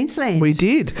in Queensland. We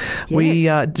did. Yes.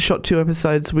 We shot 2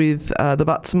 episodes with the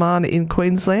Buttsman in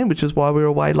Queensland, which is why we were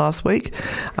away last week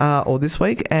or this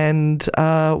week, and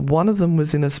one of them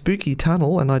was in a spooky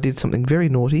tunnel and I did something very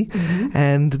naughty,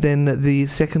 and then the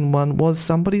second one was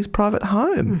somebody's private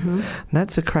home. And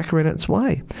that's a cracker in its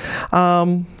way.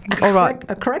 All right,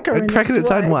 a cracker in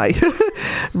its own way.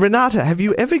 Renata, have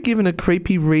you ever given a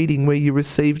creepy reading where you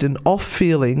received an off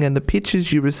feeling and the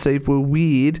pictures you received were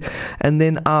weird, and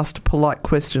then asked polite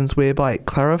questions whereby it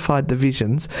clarified the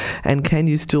visions, and can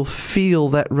you still feel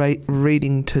that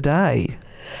reading today?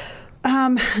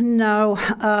 No,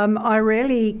 I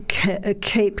rarely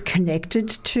keep connected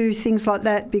to things like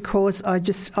that because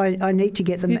I need to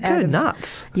get them out of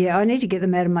nuts. Yeah, I need to get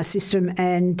them out of my system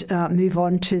and move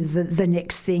on to the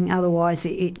next thing. Otherwise,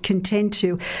 it can tend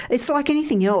to. It's like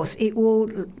anything else. It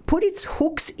will put its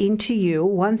hooks into you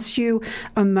once you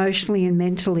emotionally and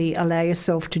mentally allow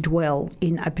yourself to dwell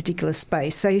in a particular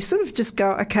space. So you sort of just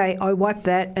go, okay, I wipe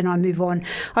that and I move on.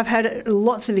 I've had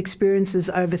lots of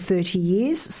experiences over 30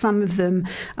 years. Some of them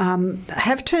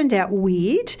have turned out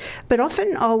weird, but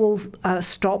often I will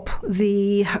stop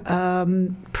the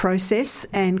process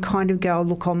and kind of go,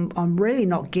 look, I'm really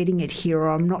not getting it here, or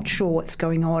I'm not sure what's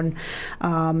going on.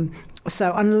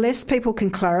 So unless people can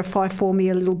clarify for me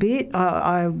a little bit,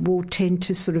 I will tend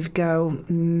to sort of go,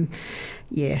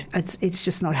 yeah, it's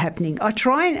just not happening. I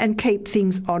try and keep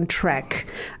things on track.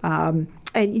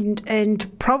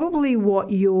 And probably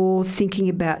what you're thinking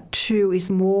about too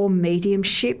is more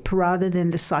mediumship rather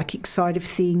than the psychic side of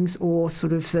things, or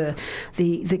sort of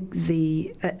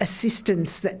the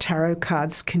assistance that tarot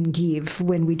cards can give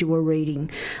when we do a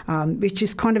reading, which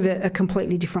is kind of a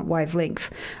completely different wavelength.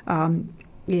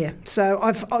 Yeah, so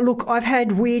I've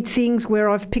had weird things where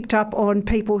I've picked up on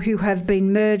people who have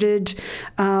been murdered,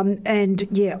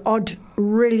 and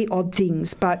really odd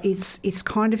things, but it's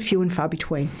kind of few and far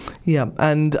between. Yeah,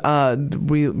 and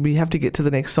we have to get to the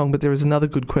next song, but there is another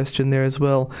good question there as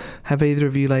well. Have either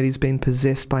of you ladies been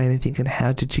possessed by anything, and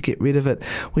how did you get rid of it?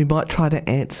 We might try to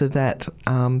answer that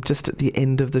just at the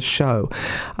end of the show,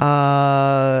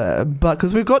 but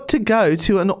because we've got to go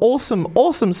to an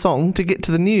awesome song to get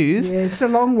to the news. Yeah, it's a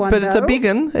long one, but though. It's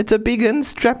a big one.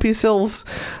 Strap yourselves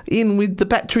in with the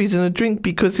batteries and a drink,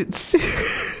 because it's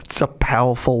it's a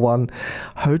powerful one.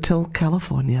 Hotel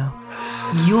California.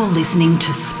 You're listening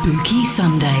to Spooky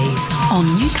Sundays on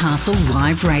Newcastle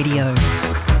Live Radio.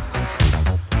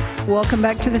 Welcome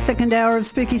back to the second hour of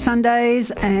Spooky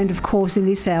Sundays, and of course in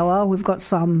this hour we've got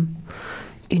some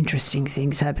interesting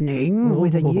things happening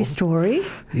with a new story.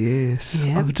 Yes.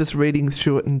 Yep. I was just reading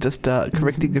through it and just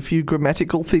correcting a few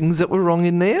grammatical things that were wrong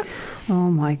in there. Oh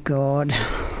my God.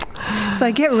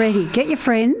 So get ready, get your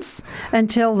friends and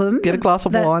tell them. Get a glass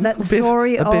of wine. That the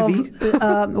story of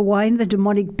Wayne the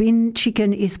Demonic Bin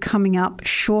Chicken is coming up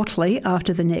shortly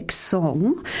after the next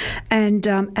song. And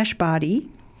Ash Barty,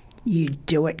 you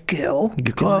do it, girl.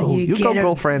 You go,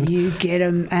 girlfriend. You get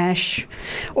 'em, Ash.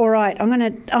 All right, I'm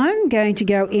going to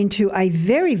go into a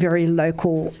very, very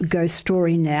local ghost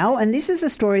story now, and this is a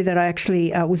story that I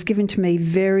actually was given to me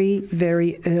very,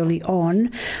 very early on.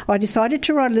 I decided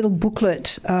to write a little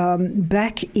booklet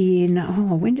back in.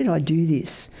 When did I do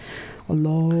this? A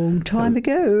long time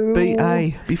ago.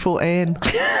 BA, before Anne.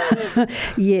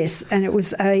 Yes, and it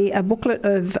was a booklet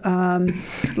of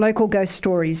local ghost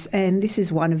stories, and this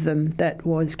is one of them that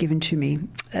was given to me.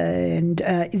 And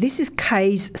this is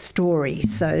Kay's story.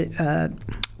 So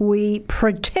we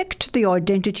protect the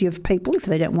identity of people if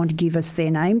they don't want to give us their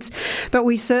names, but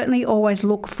we certainly always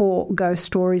look for ghost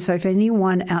stories. So if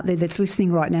anyone out there that's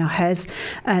listening right now has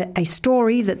a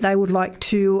story that they would like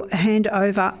to hand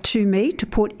over to me to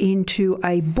put into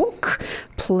a book,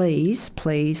 please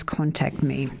contact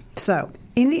me. So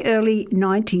in the early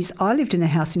 90s, I lived in a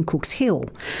house in Cooks Hill.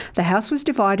 The house was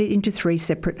divided into 3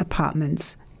 separate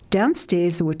apartments.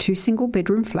 Downstairs there were 2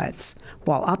 single-bedroom flats,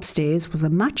 while upstairs was a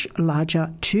much larger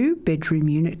 2-bedroom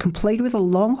unit complete with a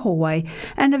long hallway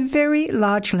and a very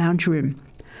large lounge room.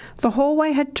 The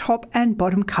hallway had top and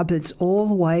bottom cupboards all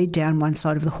the way down one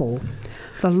side of the hall.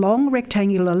 The long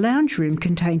rectangular lounge room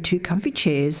contained 2 comfy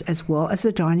chairs as well as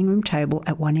a dining room table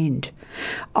at one end.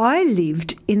 I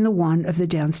lived in the one of the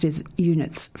downstairs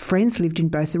units. Friends lived in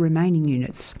both the remaining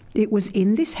units. It was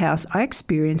in this house I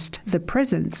experienced the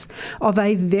presence of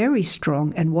a very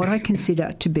strong and what I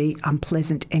consider to be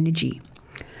unpleasant energy.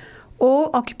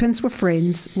 All occupants were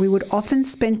friends. We would often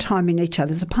spend time in each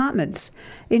other's apartments.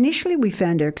 Initially, we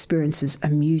found our experiences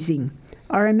amusing.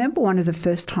 I remember one of the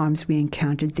first times we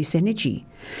encountered this energy.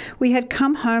 We had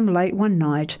come home late one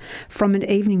night from an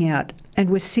evening out and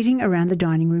were sitting around the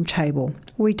dining room table.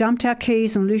 We dumped our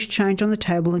keys and loose change on the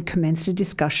table and commenced a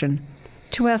discussion.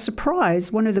 To our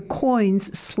surprise, one of the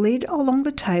coins slid along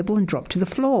the table and dropped to the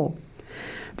floor.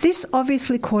 This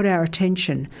obviously caught our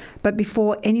attention, but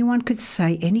before anyone could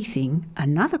say anything,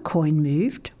 another coin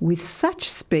moved with such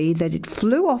speed that it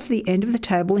flew off the end of the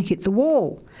table and hit the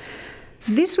wall.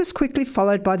 This was quickly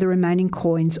followed by the remaining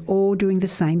coins all doing the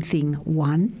same thing,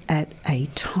 one at a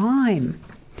time.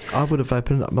 I would have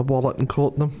opened up my wallet and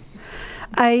caught them.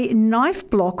 A knife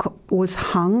block was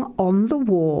hung on the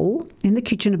wall in the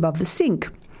kitchen above the sink.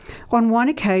 On one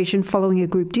occasion, following a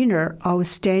group dinner, I was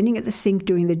standing at the sink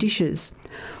doing the dishes.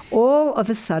 All of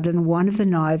a sudden, one of the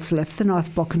knives left the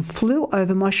knife block and flew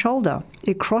over my shoulder.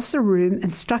 It crossed the room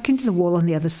and stuck into the wall on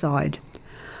the other side.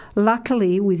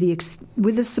 Luckily, with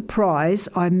the surprise,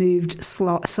 I moved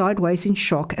sideways in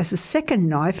shock as a second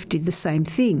knife did the same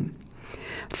thing.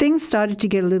 Things started to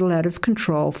get a little out of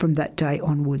control from that day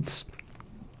onwards.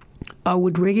 I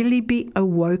would regularly be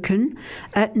awoken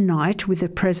at night with the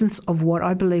presence of what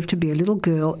I believed to be a little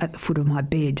girl at the foot of my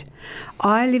bed.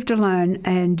 I lived alone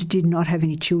and did not have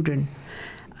any children.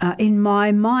 In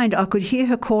my mind, I could hear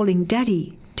her calling,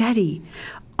 "Daddy, Daddy."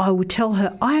 I would tell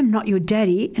her, "I am not your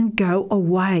daddy," and go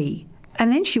away.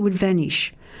 And then she would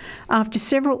vanish. After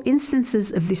several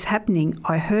instances of this happening,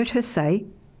 I heard her say,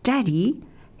 "Daddy,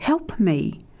 help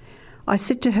me." I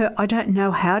said to her, "I don't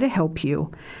know how to help you."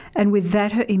 And with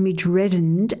that, her image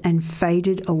reddened and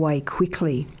faded away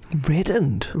quickly.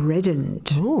 Reddened.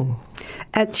 Oh.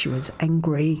 And she was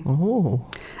angry. Oh.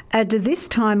 At this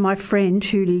time, my friend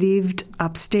who lived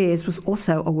upstairs was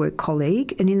also a work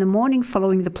colleague, and in the morning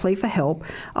following the plea for help,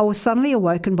 I was suddenly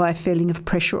awoken by a feeling of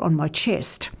pressure on my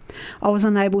chest. I was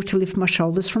unable to lift my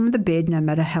shoulders from the bed no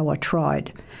matter how I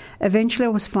tried. Eventually, I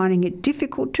was finding it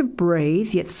difficult to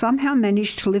breathe, yet somehow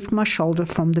managed to lift my shoulder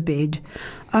from the bed,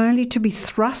 only to be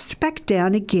thrust back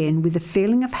down again with a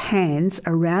feeling of hands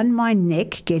around my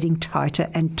neck getting tighter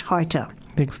and tighter.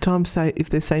 Next time, say if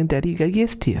they're saying daddy, go,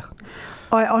 yes, dear.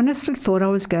 I honestly thought I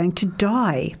was going to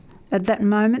die. At that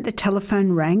moment, the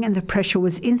telephone rang and the pressure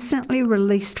was instantly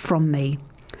released from me.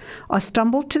 I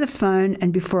stumbled to the phone,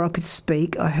 and before I could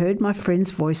speak, I heard my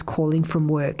friend's voice calling from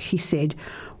work. He said,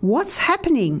 "What's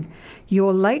happening?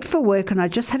 You're late for work, and I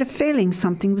just had a feeling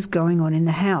something was going on in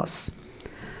the house."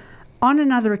 On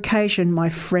another occasion, my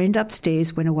friend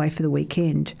upstairs went away for the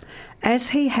weekend. As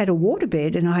he had a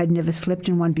waterbed and I had never slept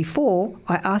in one before,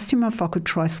 I asked him if I could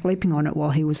try sleeping on it while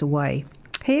he was away.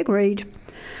 He agreed.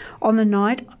 On the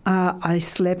night I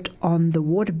slept on the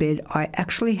waterbed, I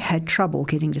actually had trouble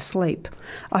getting to sleep.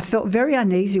 I felt very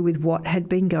uneasy with what had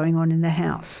been going on in the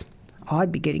house.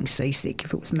 I'd be getting seasick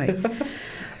if it was me.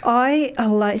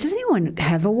 Does anyone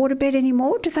have a waterbed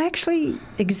anymore? Do they actually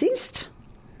exist?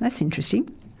 That's interesting.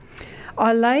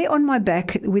 I lay on my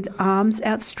back with arms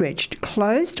outstretched,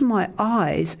 closed my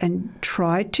eyes and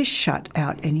tried to shut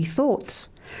out any thoughts.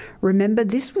 Remember,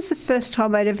 this was the first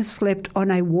time I'd ever slept on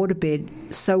a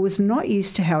waterbed, so was not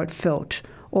used to how it felt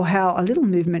or how a little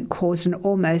movement caused an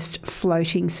almost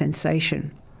floating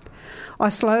sensation. I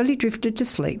slowly drifted to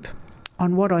sleep.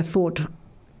 In what I thought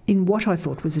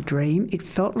was a dream, it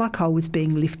felt like I was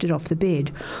being lifted off the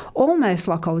bed, almost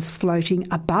like I was floating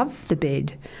above the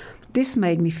bed. This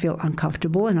made me feel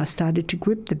uncomfortable, and I started to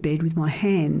grip the bed with my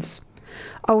hands.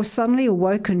 I was suddenly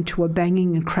awoken to a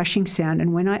banging and crashing sound,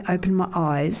 and when I opened my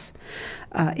eyes,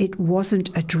 it wasn't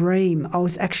a dream. I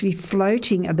was actually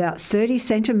floating about 30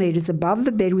 centimetres above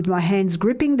the bed with my hands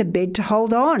gripping the bed to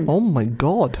hold on. Oh, my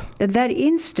God. At that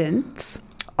instant,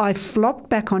 I flopped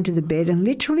back onto the bed and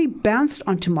literally bounced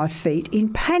onto my feet in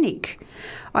panic.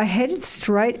 I headed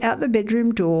straight out the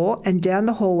bedroom door and down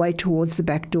the hallway towards the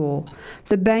back door.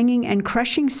 The banging and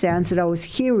crashing sounds that I was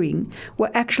hearing were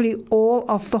actually all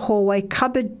off the hallway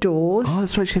cupboard doors. Oh,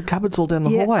 that's right. She had cupboards all down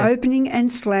the hallway. Opening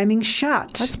and slamming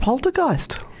shut. That's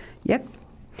poltergeist. Yep.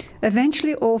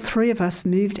 Eventually, all three of us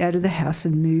moved out of the house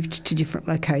and moved to different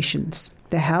locations.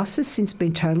 The house has since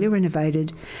been totally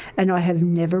renovated, and I have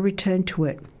never returned to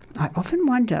it. I often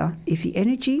wonder if the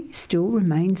energy still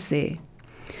remains there.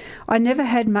 I never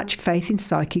had much faith in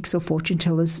psychics or fortune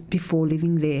tellers before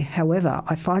living there. However,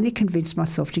 I finally convinced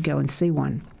myself to go and see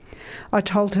one. I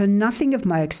told her nothing of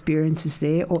my experiences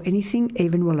there or anything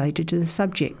even related to the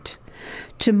subject.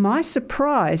 To my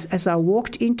surprise, as I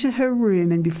walked into her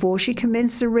room and before she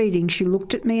commenced the reading, she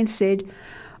looked at me and said,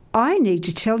 "I need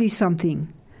to tell you something.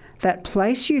 That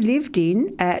place you lived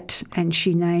in at," and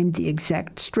she named the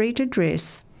exact street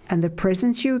address, "and the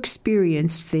presence you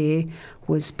experienced there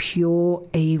was pure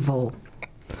evil."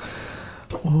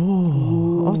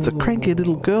 Oh, I was a cranky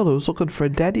little girl who was looking for a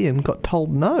daddy and got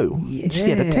told no. Yeah. And she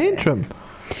had a tantrum.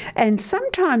 And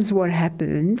sometimes what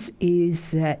happens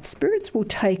is that spirits will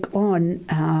take on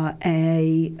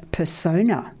a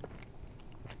persona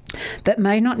that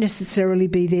may not necessarily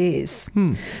be theirs.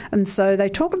 And so they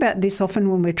talk about this often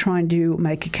when we're trying to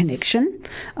make a connection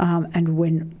and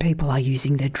when people are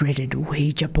using their dreaded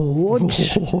Ouija board.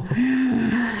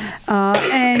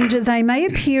 And they may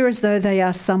appear as though they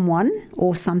are someone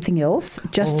or something else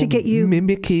just to get you...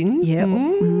 Mimicking. Yeah.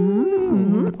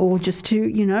 Or just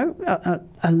to,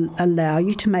 allow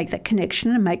you to make that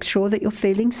connection and make sure that you're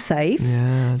feeling safe.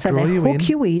 Yeah, so they hook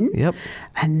you in. Yep.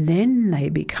 And then they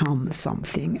become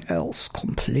something else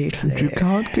completely. And you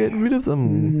can't get rid of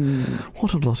them.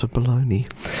 What a lot of baloney.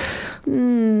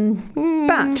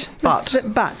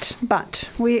 But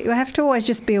we have to always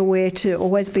just be aware to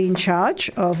always be in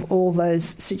charge of all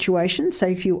those situations. So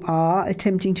if you are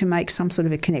attempting to make some sort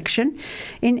of a connection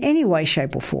in any way,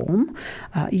 shape or form,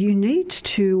 you need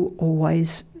to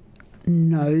always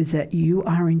know that you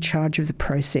are in charge of the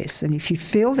process. And if you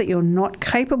feel that you're not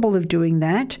capable of doing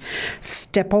that,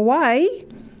 step away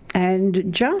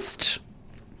and just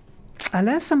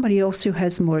allow somebody else who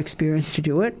has more experience to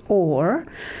do it, or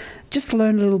just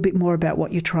learn a little bit more about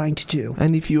what you're trying to do.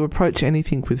 And if you approach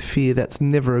anything with fear, that's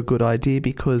never a good idea,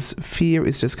 because fear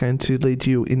is just going to lead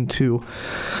you into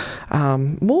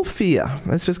more fear.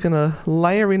 It's just going to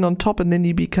layer in on top, and then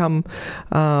you become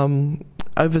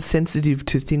oversensitive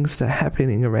to things that are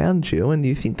happening around you, and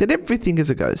you think that everything is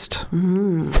a ghost.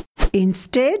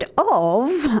 Instead of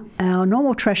our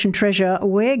normal trash and treasure,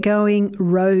 we're going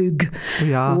rogue.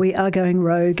 We are. We are going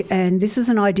rogue. And this is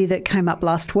an idea that came up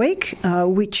last week,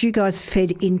 which you guys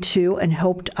fed into and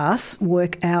helped us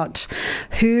work out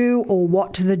who or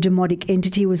what the demonic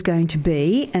entity was going to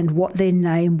be and what their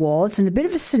name was, and a bit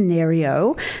of a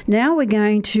scenario. Now we're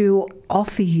going to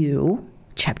offer you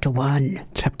Chapter 1.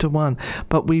 Chapter 1.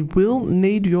 But we will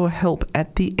need your help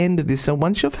at the end of this. So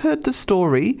once you've heard the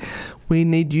story, we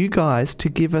need you guys to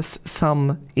give us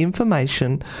some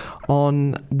information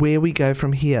on where we go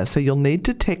from here. So you'll need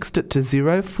to text it to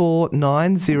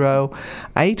 0490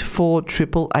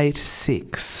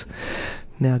 848886.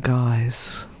 Now,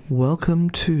 guys, welcome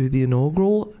to the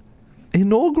inaugural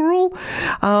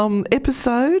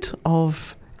episode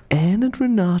of Anne and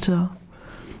Renata,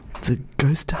 the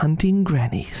Ghost Hunting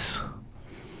Grannies.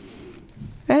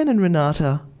 Anne and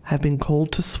Renata have been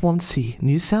called to Swansea,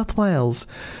 New South Wales,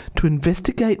 to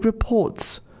investigate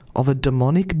reports of a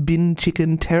demonic bin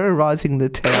chicken terrorising the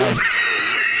town.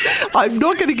 I'm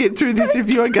not going to get through this if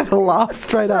you are going to laugh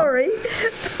straight up. Sorry.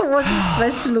 I wasn't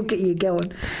supposed to look at you. Go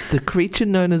on. The creature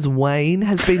known as Wayne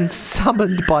has been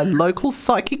summoned by local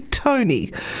psychic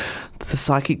Tony. The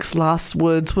psychic's last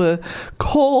words were,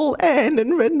 "Call Anne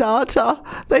and Renata.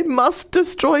 They must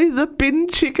destroy the bin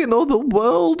chicken or the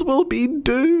world will be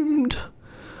doomed."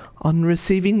 On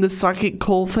receiving the psychic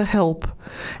call for help,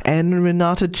 Anne and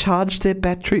Renata charged their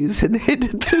batteries and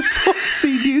headed to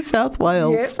Swansea, New South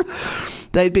Wales. Yep.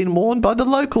 They'd been warned by the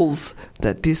locals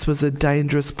that this was a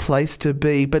dangerous place to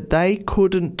be, but they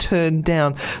couldn't turn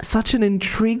down such an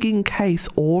intriguing case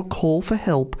or call for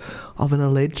help of an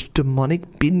alleged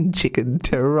demonic bin chicken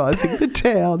terrorising the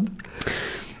town.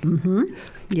 Mm-hmm.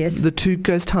 Yes. The two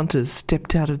ghost hunters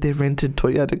stepped out of their rented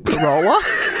Toyota Corolla.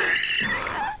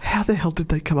 How the hell did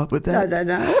they come up with that? I don't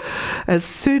know. As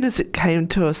soon as it came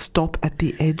to a stop at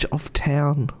the edge of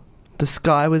town, the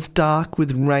sky was dark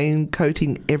with rain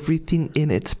coating everything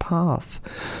in its path.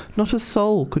 Not a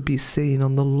soul could be seen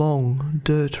on the long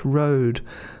dirt road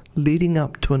leading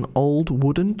up to an old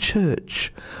wooden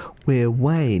church where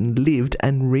Wayne lived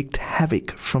and wreaked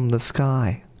havoc from the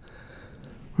sky.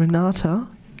 "Renata,"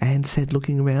 Anne said,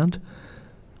 looking around,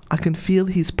 "I can feel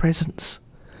his presence."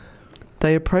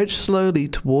 They approached slowly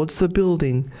towards the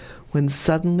building when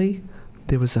suddenly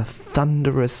there was a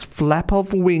thunderous flap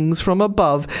of wings from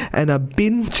above and a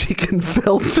bin chicken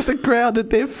fell to the ground at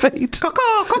their feet.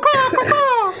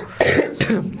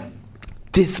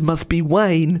 "This must be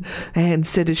Wayne," Anne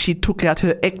said as she took out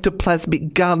her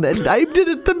ectoplasmic gun and aimed it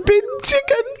at the bin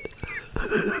chicken.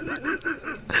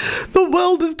 "The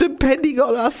world is depending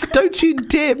on us. Don't you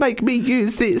dare make me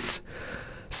use this."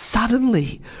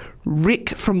 Suddenly,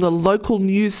 Rick from the local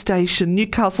news station,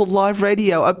 Newcastle Live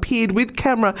Radio, appeared with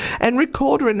camera and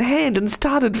recorder in hand and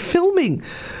started filming.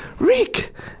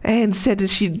 "Rick," Anne said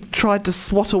as she tried to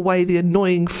swat away the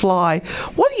annoying fly,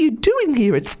 "what are you doing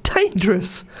here? It's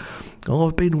dangerous." "Oh,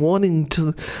 I've been wanting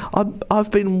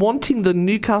the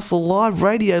Newcastle Live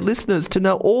Radio listeners to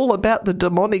know all about the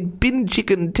demonic bin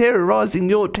chicken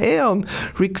terrorising your town,"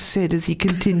 Rick said as he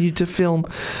continued to film.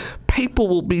 "People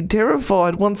will be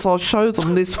terrified once I show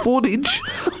them this footage.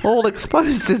 I'll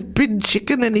expose this bin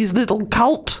chicken and his little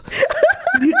cult.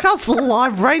 Newcastle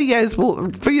Live Radio's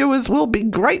viewers will be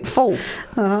grateful."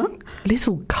 Uh-huh.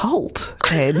 "Little cult?"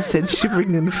 Anne said,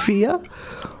 shivering in fear.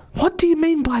 "What do you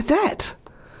mean by that?"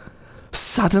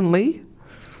 Suddenly,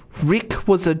 Rick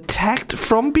was attacked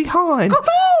from behind.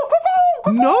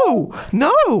 No,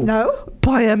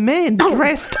 by a man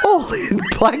dressed all in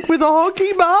black with a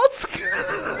hockey mask.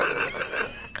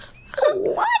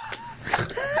 What?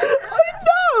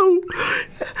 No!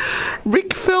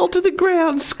 Rick fell to the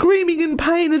ground, screaming in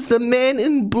pain as the man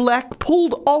in black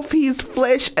pulled off his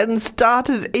flesh and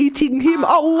started eating him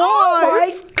alive. Oh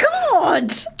my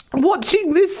God!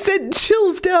 Watching this sent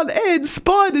chills down Anne's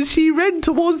spine as she ran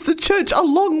towards the church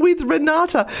along with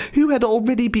Renata, who had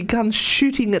already begun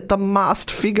shooting at the masked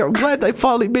figure. I'm glad they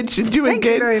finally mentioned you again.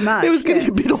 Thank you very much. It was getting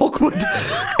a bit awkward.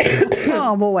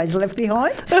 Oh, I'm always left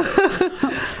behind.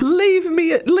 Leave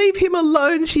him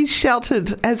alone, she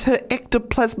shouted as her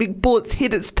ectoplasmic bullets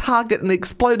hit its target and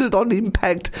exploded on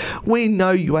impact. "We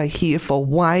know you are here for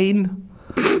Wayne."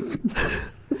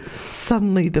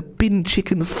 Suddenly, the bin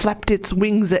chicken flapped its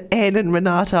wings at Anne and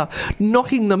Renata,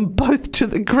 knocking them both to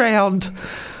the ground.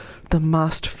 The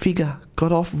masked figure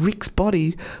got off Rick's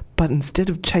body, but instead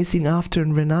of chasing after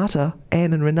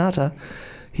Anne and Renata,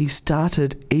 he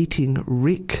started eating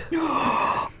Rick.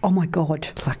 Oh my God.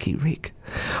 Lucky Rick.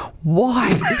 Why?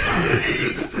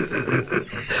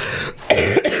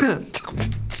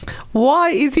 Why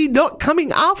is he not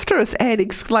coming after us? Anne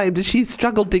exclaimed as she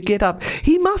struggled to get up.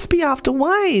 He must be after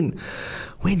Wayne.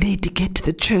 We need to get to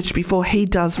the church before he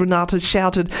does, Renata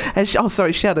shouted.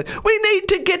 Shouted. We need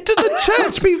to get to the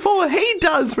church before he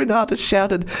does, Renata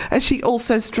shouted as she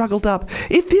also struggled up.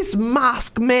 If this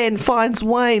masked man finds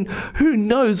Wayne, who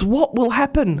knows what will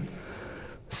happen?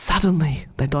 Suddenly,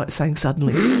 they like saying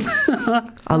suddenly,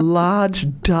 a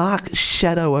large dark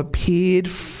shadow appeared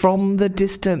from the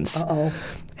distance. Uh-oh.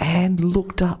 Anne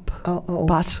looked up,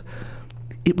 but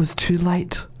it was too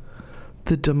late.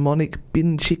 The demonic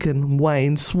bin chicken,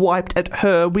 Wayne, swiped at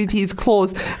her with his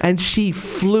claws and she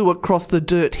flew across the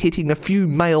dirt, hitting a few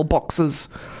mailboxes.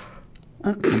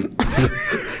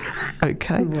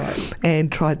 Okay. Right. Anne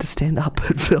tried to stand up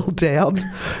but fell down.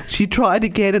 She tried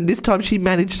again and this time she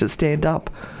managed to stand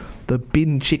up. The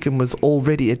bin chicken was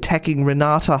already attacking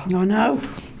Renata. Oh, no.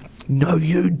 No,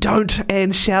 you don't,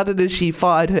 Anne shouted as she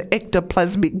fired her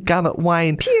ectoplasmic gun at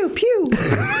Wayne. Pew, pew.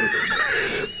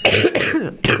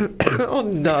 Oh,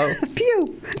 no.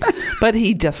 Pew. But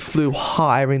he just flew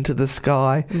higher into the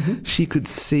sky. Mm-hmm. She could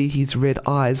see his red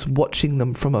eyes watching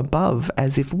them from above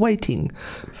as if waiting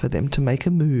for them to make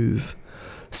a move.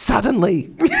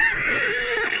 Suddenly...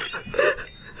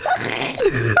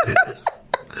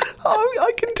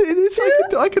 I can do this.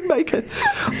 I can make it.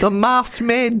 The masked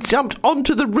man jumped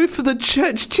onto the roof of the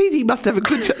church. Geez, he must have a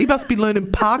good... He must be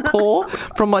learning parkour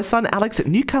from my son Alex at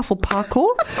Newcastle Parkour.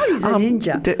 He's a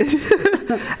ninja.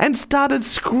 And started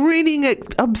screaming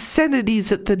at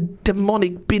obscenities at the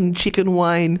demonic bin chicken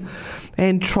Wayne.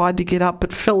 And tried to get up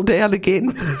but fell down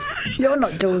again. You're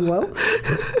not doing well.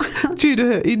 Due to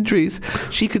her injuries,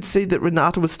 she could see that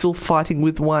Renata was still fighting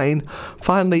with Wayne.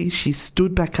 Finally, she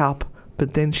stood back up.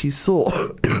 But then she saw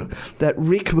that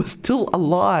Rick was still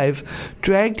alive,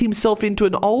 dragged himself into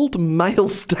an old mail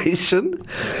station,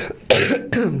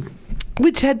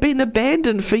 which had been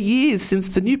abandoned for years since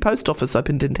the new post office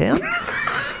opened in town.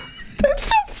 That's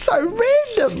just so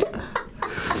random.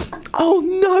 Oh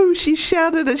no, she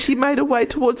shouted as she made her way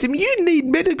towards him. You need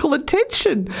medical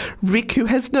attention. Rick, who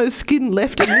has no skin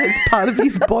left and has part of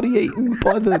his body eaten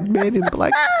by the man in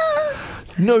black.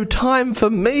 No time for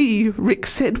me, Rick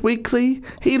said weakly.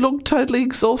 He looked totally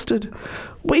exhausted.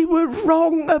 We were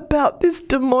wrong about this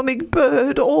demonic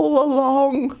bird all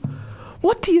along.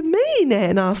 What do you mean?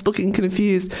 Anne asked, looking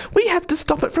confused. We have to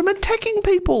stop it from attacking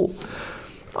people.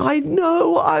 I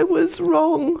know I was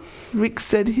wrong, Rick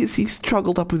said as he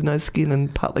struggled up with no skin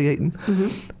and partly eaten.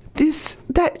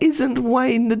 Mm-hmm. That isn't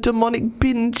Wayne, the demonic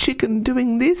bin chicken,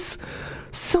 doing this.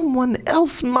 Someone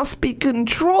else must be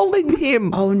controlling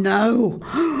him. Oh, no.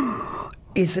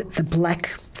 Is it the black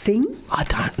thing? I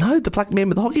don't know. The black man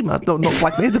with the hockey mask. No, not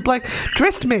black man. The black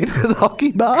dressed man with the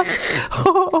hockey mask.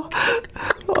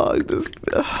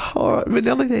 All right,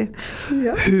 Manelli there.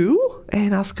 Yeah. Who?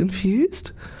 Anne asked,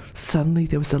 confused. Suddenly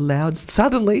there was a loud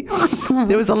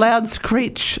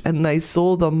screech and they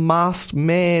saw the masked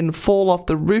man fall off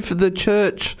the roof of the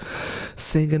church.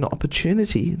 Seeing an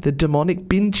opportunity, the demonic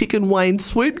bin chicken Wayne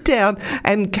swooped down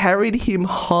and carried him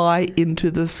high into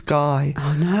the sky.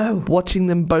 Oh no. Watching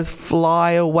them both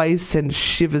fly away sent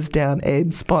shivers down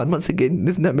Anne's spine. Once again,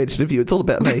 there's no mention of you, it's all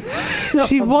about me.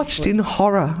 She watched in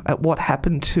horror at what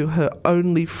happened to her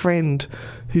only friend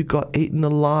who got eaten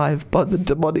alive by the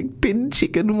demonic bin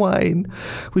chicken Wayne,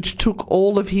 which took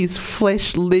all of his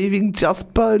flesh, leaving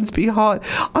just bones behind.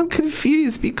 I'm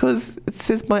confused because it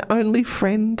says my only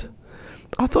friend.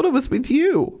 I thought it was with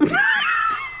you.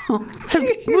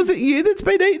 Was it you that's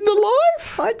been eaten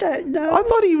alive? I don't know. I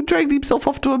thought he dragged himself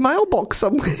off to a mailbox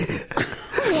somewhere.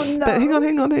 Oh, no. But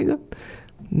hang on.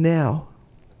 Now,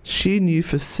 she knew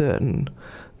for certain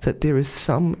that there is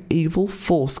some evil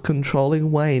force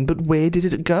controlling Wayne, but where did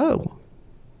it go?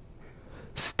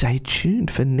 Stay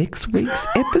tuned for next week's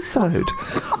episode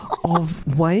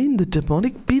of Wayne the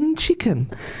Demonic Bin Chicken.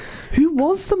 Who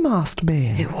was the masked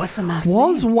man? Who was the masked man?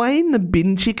 Was Wayne the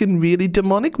bin chicken really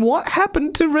demonic? What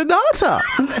happened to Renata?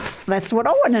 That's what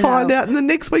I want to know. Find out in the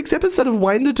next week's episode of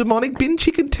Wayne the Demonic Bin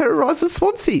Chicken Terrorises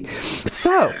Swansea.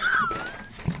 So...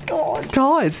 God.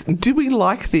 Guys, do we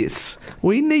like this?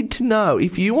 We need to know.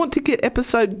 If you want to get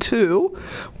episode 2,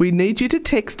 we need you to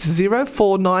text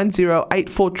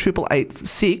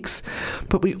 0490848886,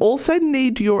 but we also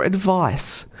need your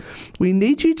advice. We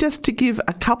need you just to give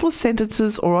a couple of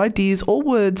sentences or ideas or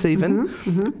words even.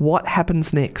 What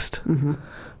happens next?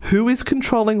 Who is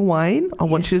controlling Wayne? I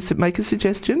want you to make a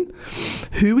suggestion.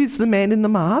 Who is the man in the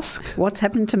mask? What's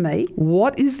happened to me?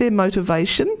 What is their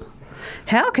motivation?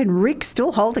 How can Rick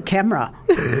still hold a camera?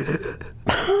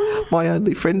 My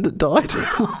only friend that died.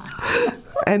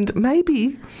 And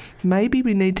maybe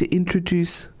we need to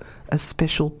introduce a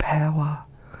special power.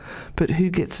 But who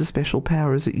gets the special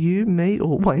power? Is it you, me,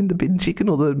 or Wayne the bin chicken,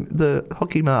 or the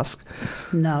hockey mask?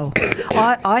 No.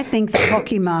 I think the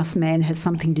hockey mask man has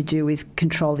something to do with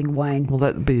controlling Wayne. Well,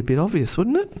 that would be a bit obvious,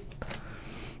 wouldn't it?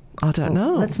 I don't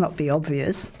know. Let's not be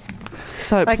obvious.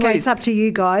 So Okay, please, it's up to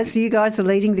you guys. You guys are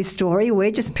leading this story.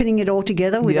 We're just pinning it all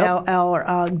together with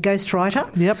our ghostwriter.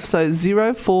 Yep, so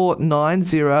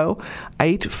 0490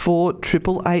 84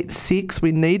 88886.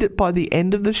 We need it by the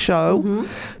end of the show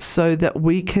so that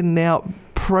we can now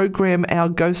program our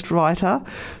ghostwriter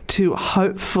to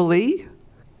hopefully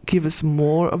give us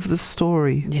more of the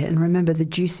story. Yeah, and remember, the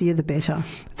juicier the better.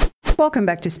 Welcome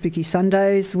back to Spooky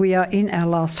Sundays. We are in our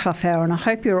last half hour, and I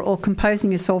hope you're all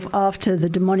composing yourself after the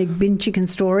demonic bin chicken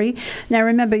story. Now,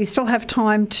 remember, you still have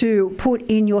time to put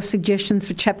in your suggestions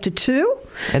for Chapter 2.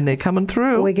 And they're coming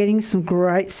through. We're getting some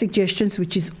great suggestions,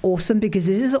 which is awesome, because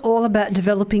this is all about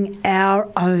developing our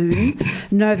own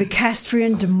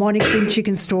Novocastrian demonic bin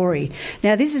chicken story.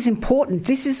 Now, this is important.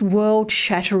 This is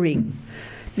world-shattering.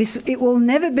 It will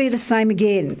never be the same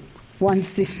again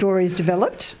once this story is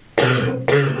developed.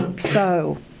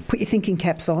 So, put your thinking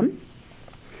caps on.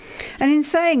 And in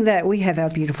saying that, we have our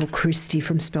beautiful Christy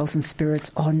from Spells and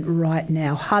Spirits on right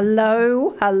now.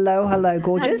 Hello,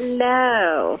 gorgeous.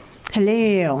 Hello.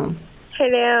 Hello.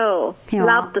 Hello. Yeah.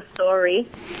 Love the story.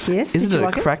 Yes, Isn't did you it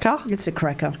like a cracker? It's a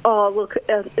cracker. Oh, look,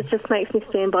 it just makes me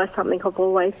stand by something I've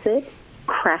always said.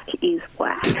 Crack is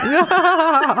whack.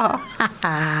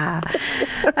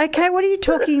 Okay, what are you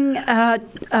talking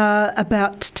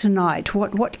about tonight?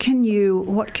 What can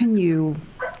you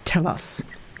tell us?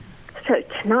 So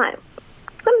tonight,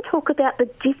 I'm going to talk about the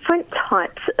different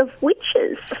types of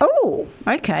witches. Oh,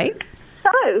 okay.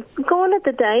 So, gone are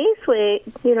the days where,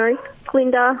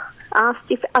 Glinda asked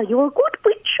if, are you a good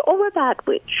witch or a bad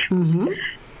witch? Mm-hmm.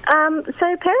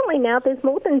 So apparently now there's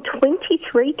more than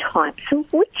 23 types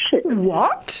of witches.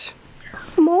 What?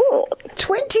 More.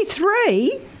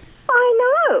 23?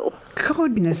 I know.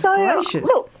 Goodness gracious.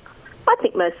 Look, I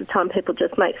think most of the time people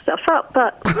just make stuff up,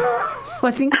 but...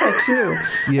 I think so too.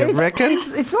 You reckon?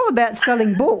 It's all about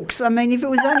selling books. I mean, if it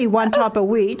was only one type of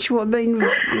witch, well, I mean,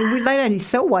 they'd only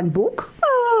sell one book.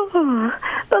 Oh,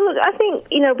 but look, I think,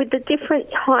 with the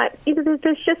different types,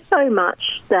 there's just so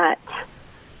much that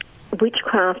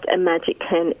witchcraft and magic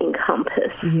can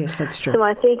encompass. Yes, that's true. So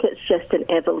I think it's just an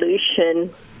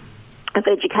evolution of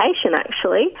education,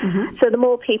 actually. Mm-hmm. So the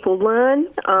more people learn,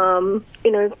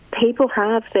 people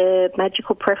have their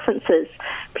magical preferences.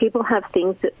 People have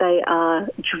things that they are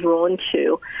drawn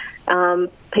to.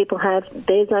 People have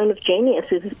their zone of genius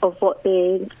of what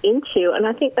they're into. And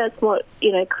I think that's what,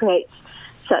 creates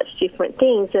such different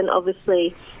things. And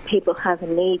obviously people have a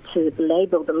need to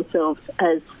label themselves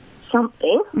as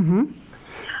something. Mm-hmm.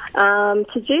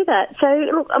 To do that. So,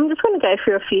 look, I'm just going to go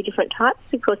through a few different types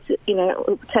because, it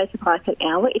will take like an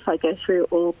hour if I go through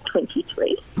all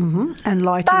 23. Mm-hmm.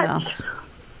 Enlighten us.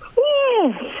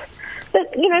 Yes.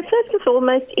 But, first and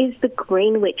foremost is the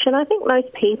green witch. And I think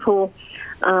most people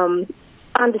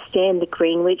understand the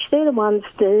green witch. They're the ones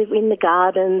that are in the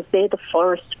gardens. They're the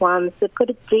forest ones. They've got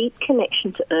a deep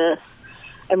connection to earth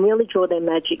and really draw their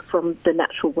magic from the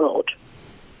natural world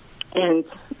and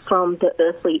from the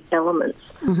earthly elements.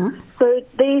 Mm-hmm. So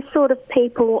these sort of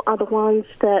people are the ones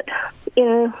that,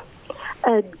 are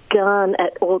gun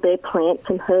at all their plants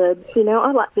and herbs.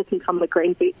 I like to think I'm a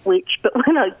green witch, but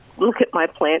when I look at my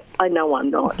plants, I know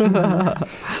I'm not. I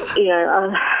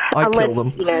kill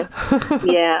them.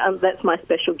 That's my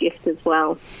special gift as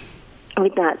well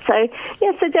with that. So,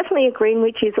 so definitely a green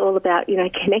witch is all about,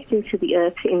 connecting to the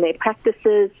earth in their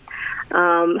practices,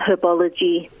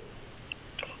 herbology,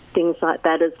 things like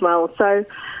that as well. So,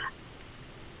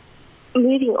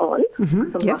 moving on,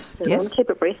 Yes. keep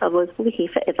it brief, otherwise we'll be here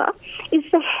forever, is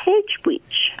the hedge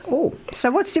witch. Oh,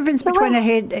 so what's the difference between What's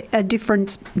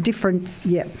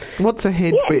a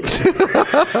hedge witch?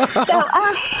 So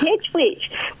a hedge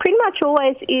witch pretty much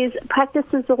always is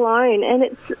practices alone, and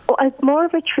it's more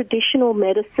of a traditional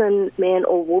medicine man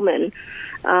or woman.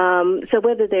 So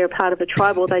whether they're a part of a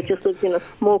tribe or they just live in a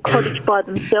small cottage by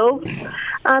themselves,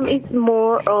 it's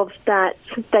more of that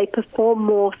they perform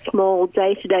more small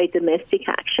day-to-day domestic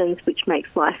actions, which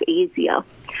makes life easier.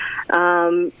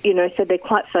 So they're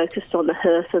quite focused on the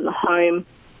hearth and the home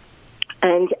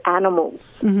and animals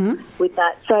with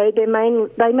that. So they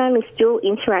mainly still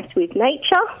interact with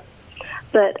nature,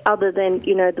 but other than,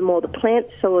 the plant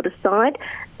sort of side,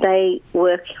 they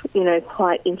work,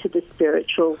 quite into the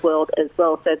spiritual world as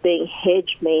well. So being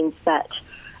hedge means that,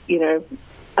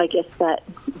 I guess that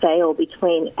veil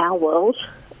between our world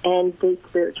and the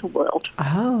spiritual world.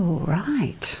 Oh,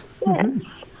 right. Yeah.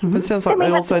 It sounds like Then we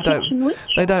they have also the kitchen witch.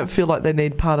 they don't feel like they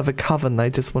need part of a coven. They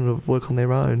just want to work on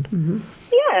their own. Mm-hmm.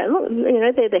 Yeah, look,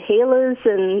 they're the healers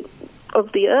and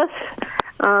of the earth.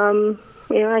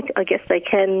 I guess they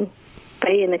can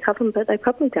be in a coven, but they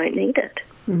probably don't need it.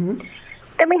 Mm-hmm.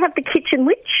 Then we have the kitchen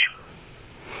witch.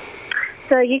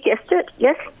 So you guessed it,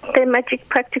 yes, their magic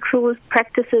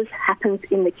practices happens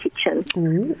in the kitchen.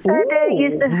 Ooh. So they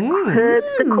use the herbs,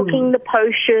 the cooking, the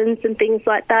potions and things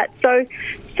like that. So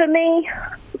for me,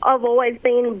 I've always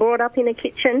been brought up in a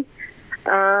kitchen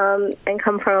and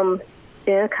come from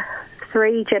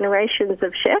 3 generations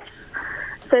of chefs.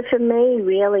 So for me,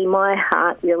 really, my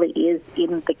heart really is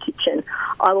in the kitchen.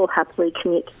 I will happily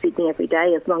commute to Sydney every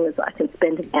day as long as I can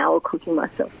spend an hour cooking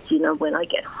myself dinner when I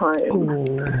get home.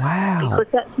 Ooh. Wow.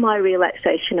 Because that's my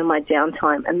relaxation and my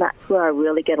downtime, and that's where I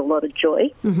really get a lot of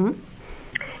joy in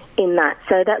that.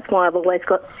 So that's why I've always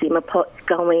got simmer pots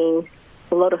going,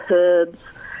 a lot of herbs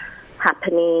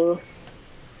happening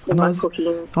in my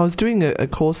cooking. I was doing a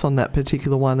course on that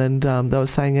particular one, and they were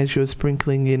saying as you were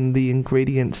sprinkling in the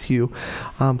ingredients, you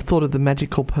thought of the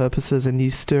magical purposes and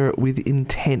you stir it with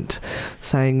intent,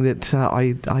 saying that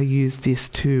I use this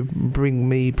to bring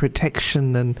me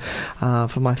protection and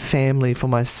for my family, for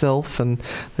myself, and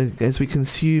as we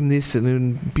consume this, it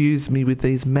imbues me with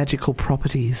these magical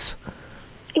properties.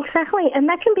 Exactly, and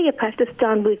that can be a practice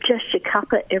done with just your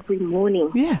cuppa every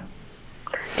morning. Yeah.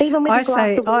 Even with a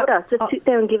glass of water, just sit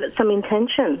there and give it some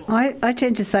intention. I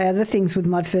tend to say other things with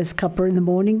my first cuppa in the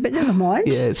morning, but never mind.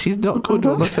 Yeah, she's not good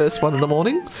on the first one in the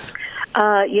morning.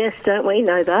 Yes, don't we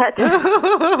know that?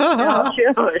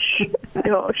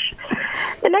 Gosh.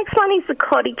 The next one is the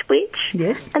cottage witch.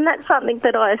 Yes. And that's something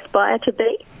that I aspire to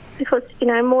be because,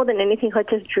 more than anything, I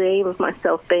just dream of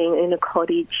myself being in a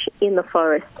cottage in the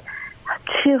forest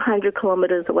 200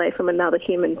 kilometres away from another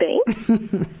human being.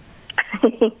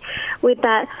 With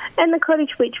that. And the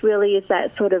cottage witch really is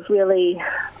that sort of really,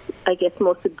 I guess,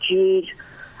 more subdued,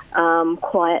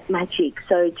 quiet magic.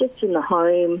 So just in the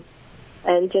home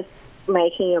and just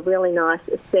making a really nice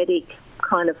aesthetic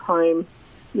kind of home.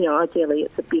 Ideally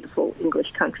it's a beautiful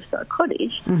English countryside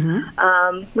cottage.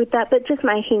 With that, but just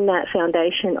making that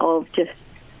foundation of just,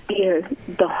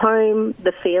 the home,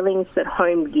 the feelings that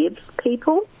home gives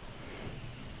people.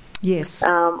 Yes.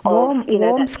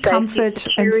 Warmth, comfort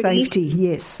and safety.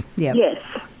 Yes. Yeah. Yes.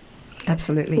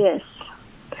 Absolutely. Yes.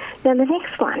 Now, the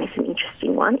next one is an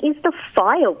interesting one, is the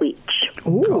fire witch.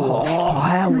 Ooh,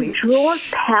 fire witch. Draws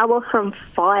power from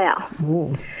fire.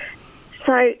 Ooh.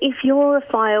 So if you're a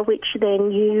fire witch,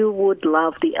 then you would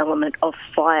love the element of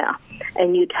fire.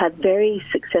 And you'd have very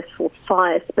successful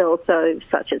fire spells,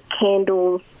 such as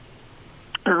candles,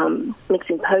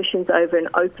 mixing potions over an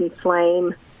open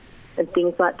flame, and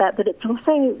things like that, but it's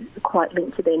also quite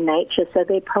linked to their nature. So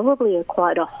they probably are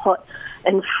quite a hot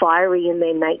and fiery in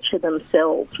their nature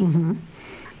themselves. So,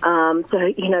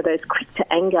 those quick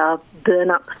to anger, burn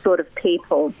up sort of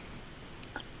people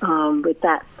with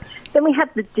that. Then we have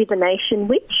the divination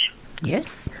witch.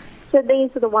 Yes. So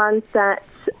these are the ones that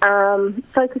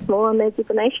focus more on their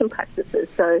divination practices.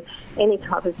 So any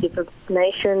type of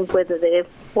divination, whether they're,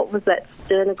 what was that,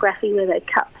 sternography where they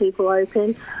cut people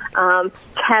open,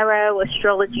 tarot,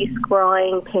 astrology,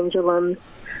 scrying, pendulums,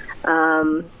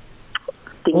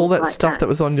 things all that like stuff that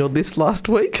was on your list last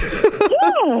week.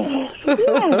 Yeah.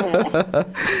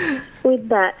 With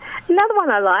that. Another one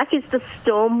I like is the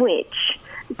storm witch.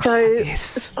 So the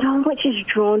storm witch is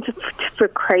drawn for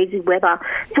crazy weather.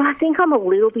 So I think I'm a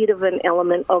little bit of an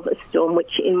element of a storm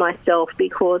witch in myself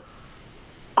because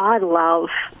I love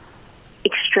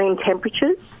extreme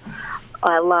temperatures.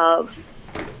 I love,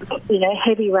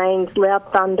 heavy rains,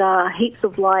 loud thunder, heaps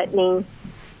of lightning.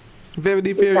 Very,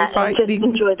 very frightening. Just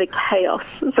enjoy the chaos.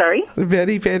 Sorry?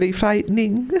 Very, very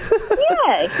frightening.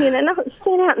 Yeah, stand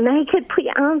out naked, put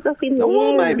your arms up in the air.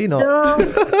 Well, maybe not.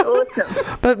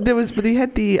 Awesome. But you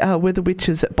had the weather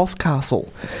witches at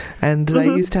Boscastle, and they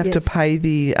used to have to pay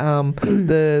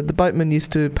the boatmen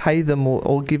used to pay them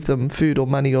or give them food or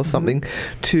money or something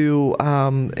to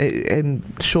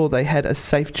ensure they had a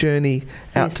safe journey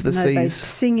out to the seas. They'd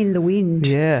sing in the wind.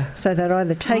 Yeah. So they'd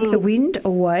either take the wind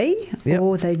away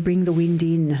or they'd bring the wind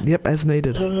in. Yep, as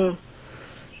needed.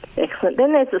 Excellent.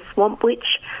 Then there's the swamp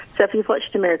witch. So if you've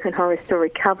watched American Horror Story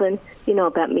Coven, you know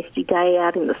about Misty Day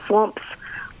out in the swamps,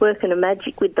 working a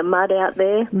magic with the mud out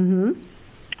there.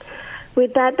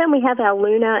 With that, then we have our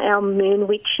lunar, our moon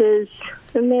witches,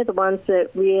 and they're the ones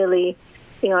that really,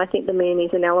 I think the moon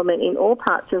is an element in all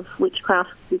parts of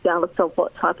witchcraft, regardless of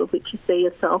what type of witch you see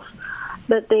yourself.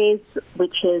 But these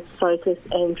witches focus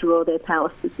and draw their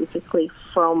power specifically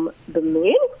from the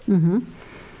moon.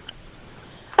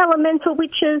 Elemental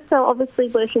witches, so obviously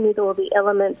working with all the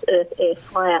elements, earth, air,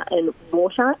 fire and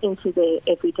water into their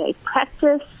everyday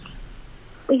practice.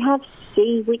 We have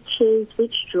sea witches,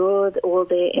 which draw all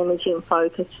their energy and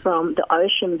focus from the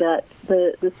ocean, but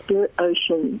the spirit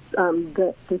oceans,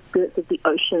 the spirits of the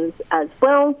oceans as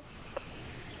well.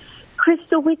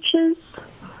 Crystal witches.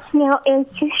 Now,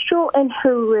 ancestral and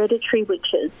hereditary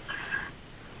witches.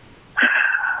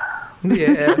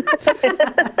 Yeah.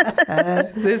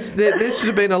 There should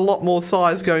have been a lot more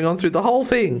size going on through the whole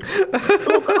thing.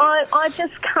 Look, I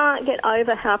just can't get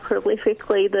over how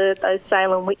prolifically those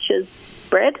Salem witches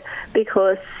spread,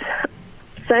 because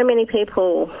so many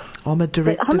people... I'm a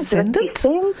direct descendant.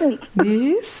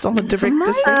 Yes, I'm a direct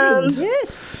descendant.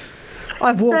 Yes.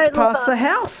 I've walked past the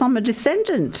house. I'm a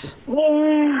descendant.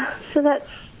 Yeah, so that's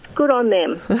good on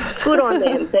them. Good on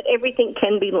them, that everything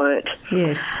can be learnt.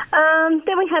 Yes.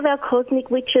 Then we have our cosmic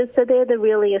witches, so they're the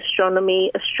really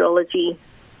astronomy, astrology,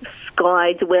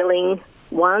 sky-dwelling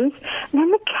ones. And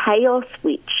then the chaos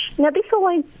witch. Now, this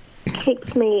always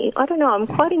keeps me, I don't know, I'm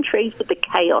quite intrigued with the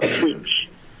chaos witch,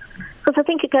 because I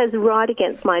think it goes right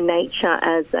against my nature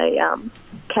as a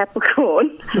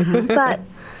Capricorn. But...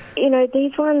 you know,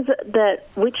 these ones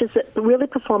witches that really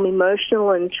perform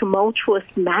emotional and tumultuous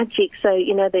magic. So,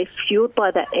 you know, they're fueled by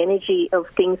that energy of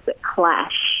things that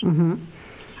clash. Mm-hmm.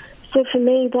 So for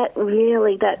me,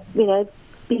 you know,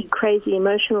 big, crazy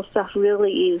emotional stuff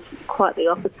really is quite the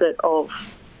opposite of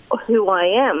who I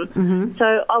am. Mm-hmm.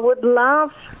 So I would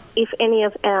love if any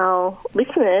of our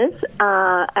listeners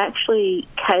are actually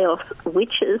chaos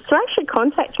witches to actually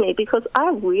contact me, because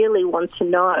I really want to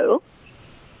know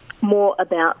more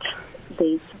about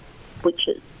these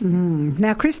witches.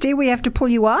 Now, Christy, we have to pull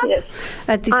you up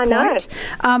at this point.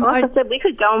 Like I said, we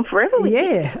could go on forever with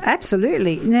Yeah,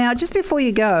 absolutely. Now, just before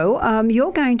you go,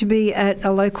 you're going to be at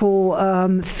a local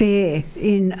fair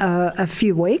in a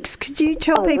few weeks. Could you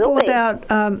tell people about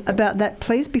that,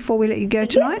 please, before we let you go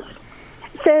tonight? Yes.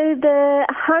 So the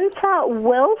Hunter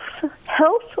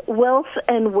Health, Wealth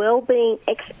and Wellbeing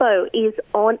Expo is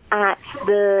on at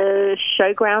the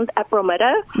showground at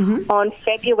Bromeadow on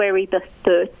February the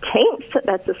 13th.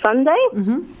 That's a Sunday.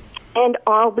 And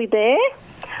I'll be there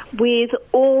with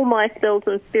all my spells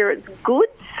and spirits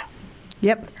goods.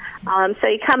 Yep. So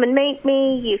you come and meet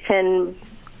me. You can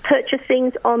purchase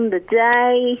things on the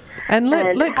day. And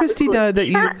let Christy know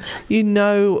that you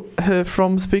know her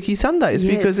from Spooky Sundays,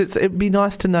 because it'd be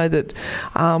nice to know that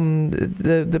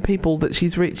the people that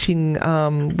she's reaching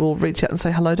will reach out and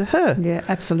say hello to her. Yeah,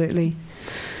 absolutely.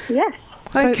 Yes.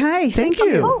 So, okay, thank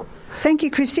you. Cool. Tthank you,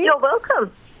 Christy. You're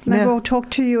welcome. Maybe we'll talk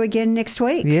to you again next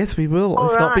week. Yes, we will,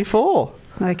 if not before.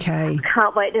 Okay.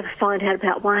 Can't wait to find out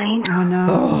about Wayne. I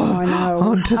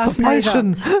know.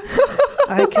 Anticipation.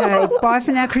 Okay. Bye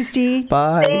for now, Christy.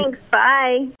 Bye. Thanks.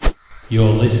 Bye. You're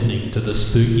listening to the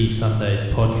Spooky Sundays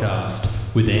podcast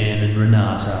with Anne and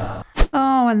Renata.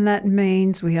 Oh, and that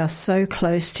means we are so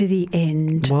close to the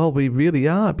end. Well, we really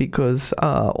are, because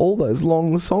all those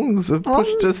long songs have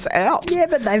pushed us out. Yeah,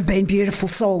 but they've been beautiful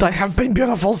songs. They have been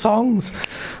beautiful songs.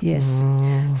 Yes.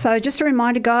 So just a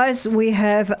reminder, guys, we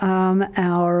have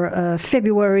our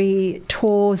February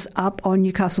tours up on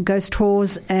Newcastle Ghost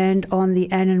Tours and on the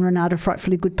Anne and Renata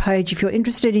Frightfully Good page. If you're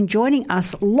interested in joining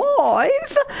us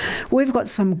live, we've got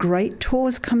some great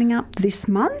tours coming up this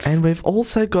month. And we've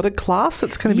also got a class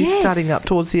that's going to be starting up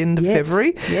towards the end of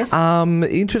February. Yes.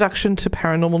 Introduction to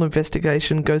Paranormal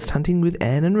Investigation, Ghost Hunting with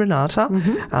Anne and Renata.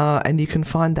 And you can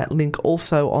find that link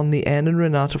also on the Anne and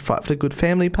Renata Frightfully Good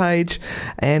family page,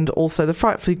 and also the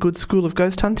Frightfully Good School of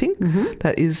Ghost Hunting.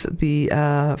 That is the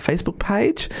Facebook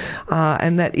page.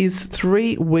 And that is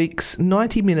 3 weeks,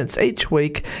 90 minutes each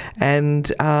week,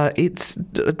 and it's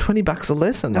 $20 a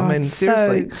lesson. I mean,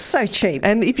 seriously. So cheap.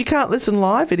 And if you can't listen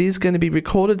live, it is going to be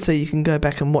recorded, so you can go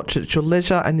back and watch it at your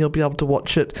leisure, and you'll be able to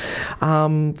watch it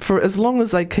for as long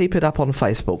as they keep it up on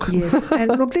Facebook. Yes.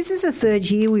 And look, this is the third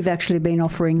year we've actually been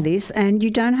offering this, and you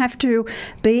don't have to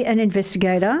be an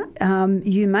investigator.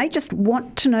 You may just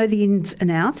want to know the ins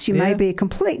and outs. You may be a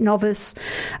complete novice.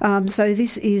 So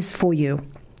this is for you.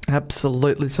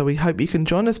 Absolutely. So we hope you can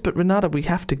join us. But Renata, we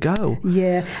have to go.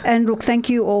 Yeah. And look, thank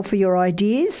you all for your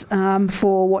ideas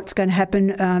for what's going to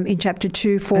happen in Chapter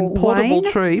 2 for and Portable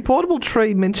Wayne. Tree. Portable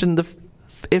Tree mentioned the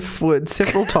F word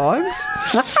several times.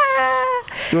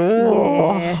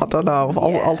 I don't know.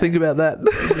 I'll think about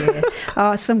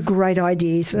that. Some great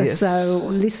ideas. Yes. So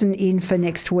listen in for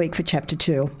next week for Chapter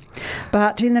 2.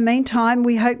 But in the meantime,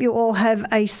 we hope you all have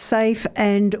a safe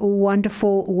and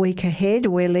wonderful week ahead.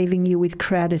 We're leaving you with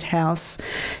Crowded House.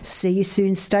 See you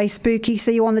soon. Stay spooky.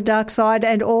 See you on the dark side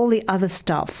and all the other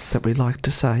stuff that we like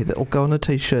to say that will go on a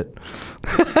T-shirt.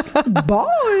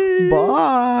 Bye.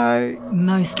 Bye.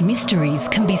 Most mysteries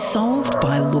can be solved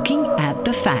by looking at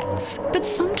the facts, but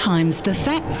sometimes the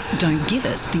facts don't give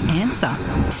us the answer.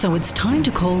 So it's time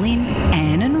to call in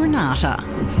Anne and Renata.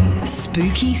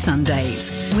 Spooky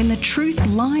Sundays, when the truth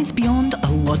lies beyond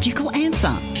a logical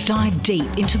answer. Dive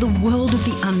deep into the world of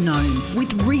the unknown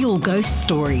with real ghost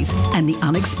stories and the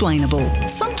unexplainable,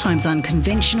 sometimes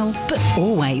unconventional, but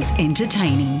always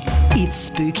entertaining. It's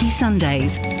Spooky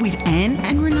Sundays with Anne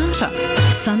and Renata.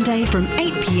 Sunday from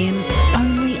 8 p.m,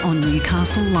 only on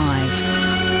Newcastle Live.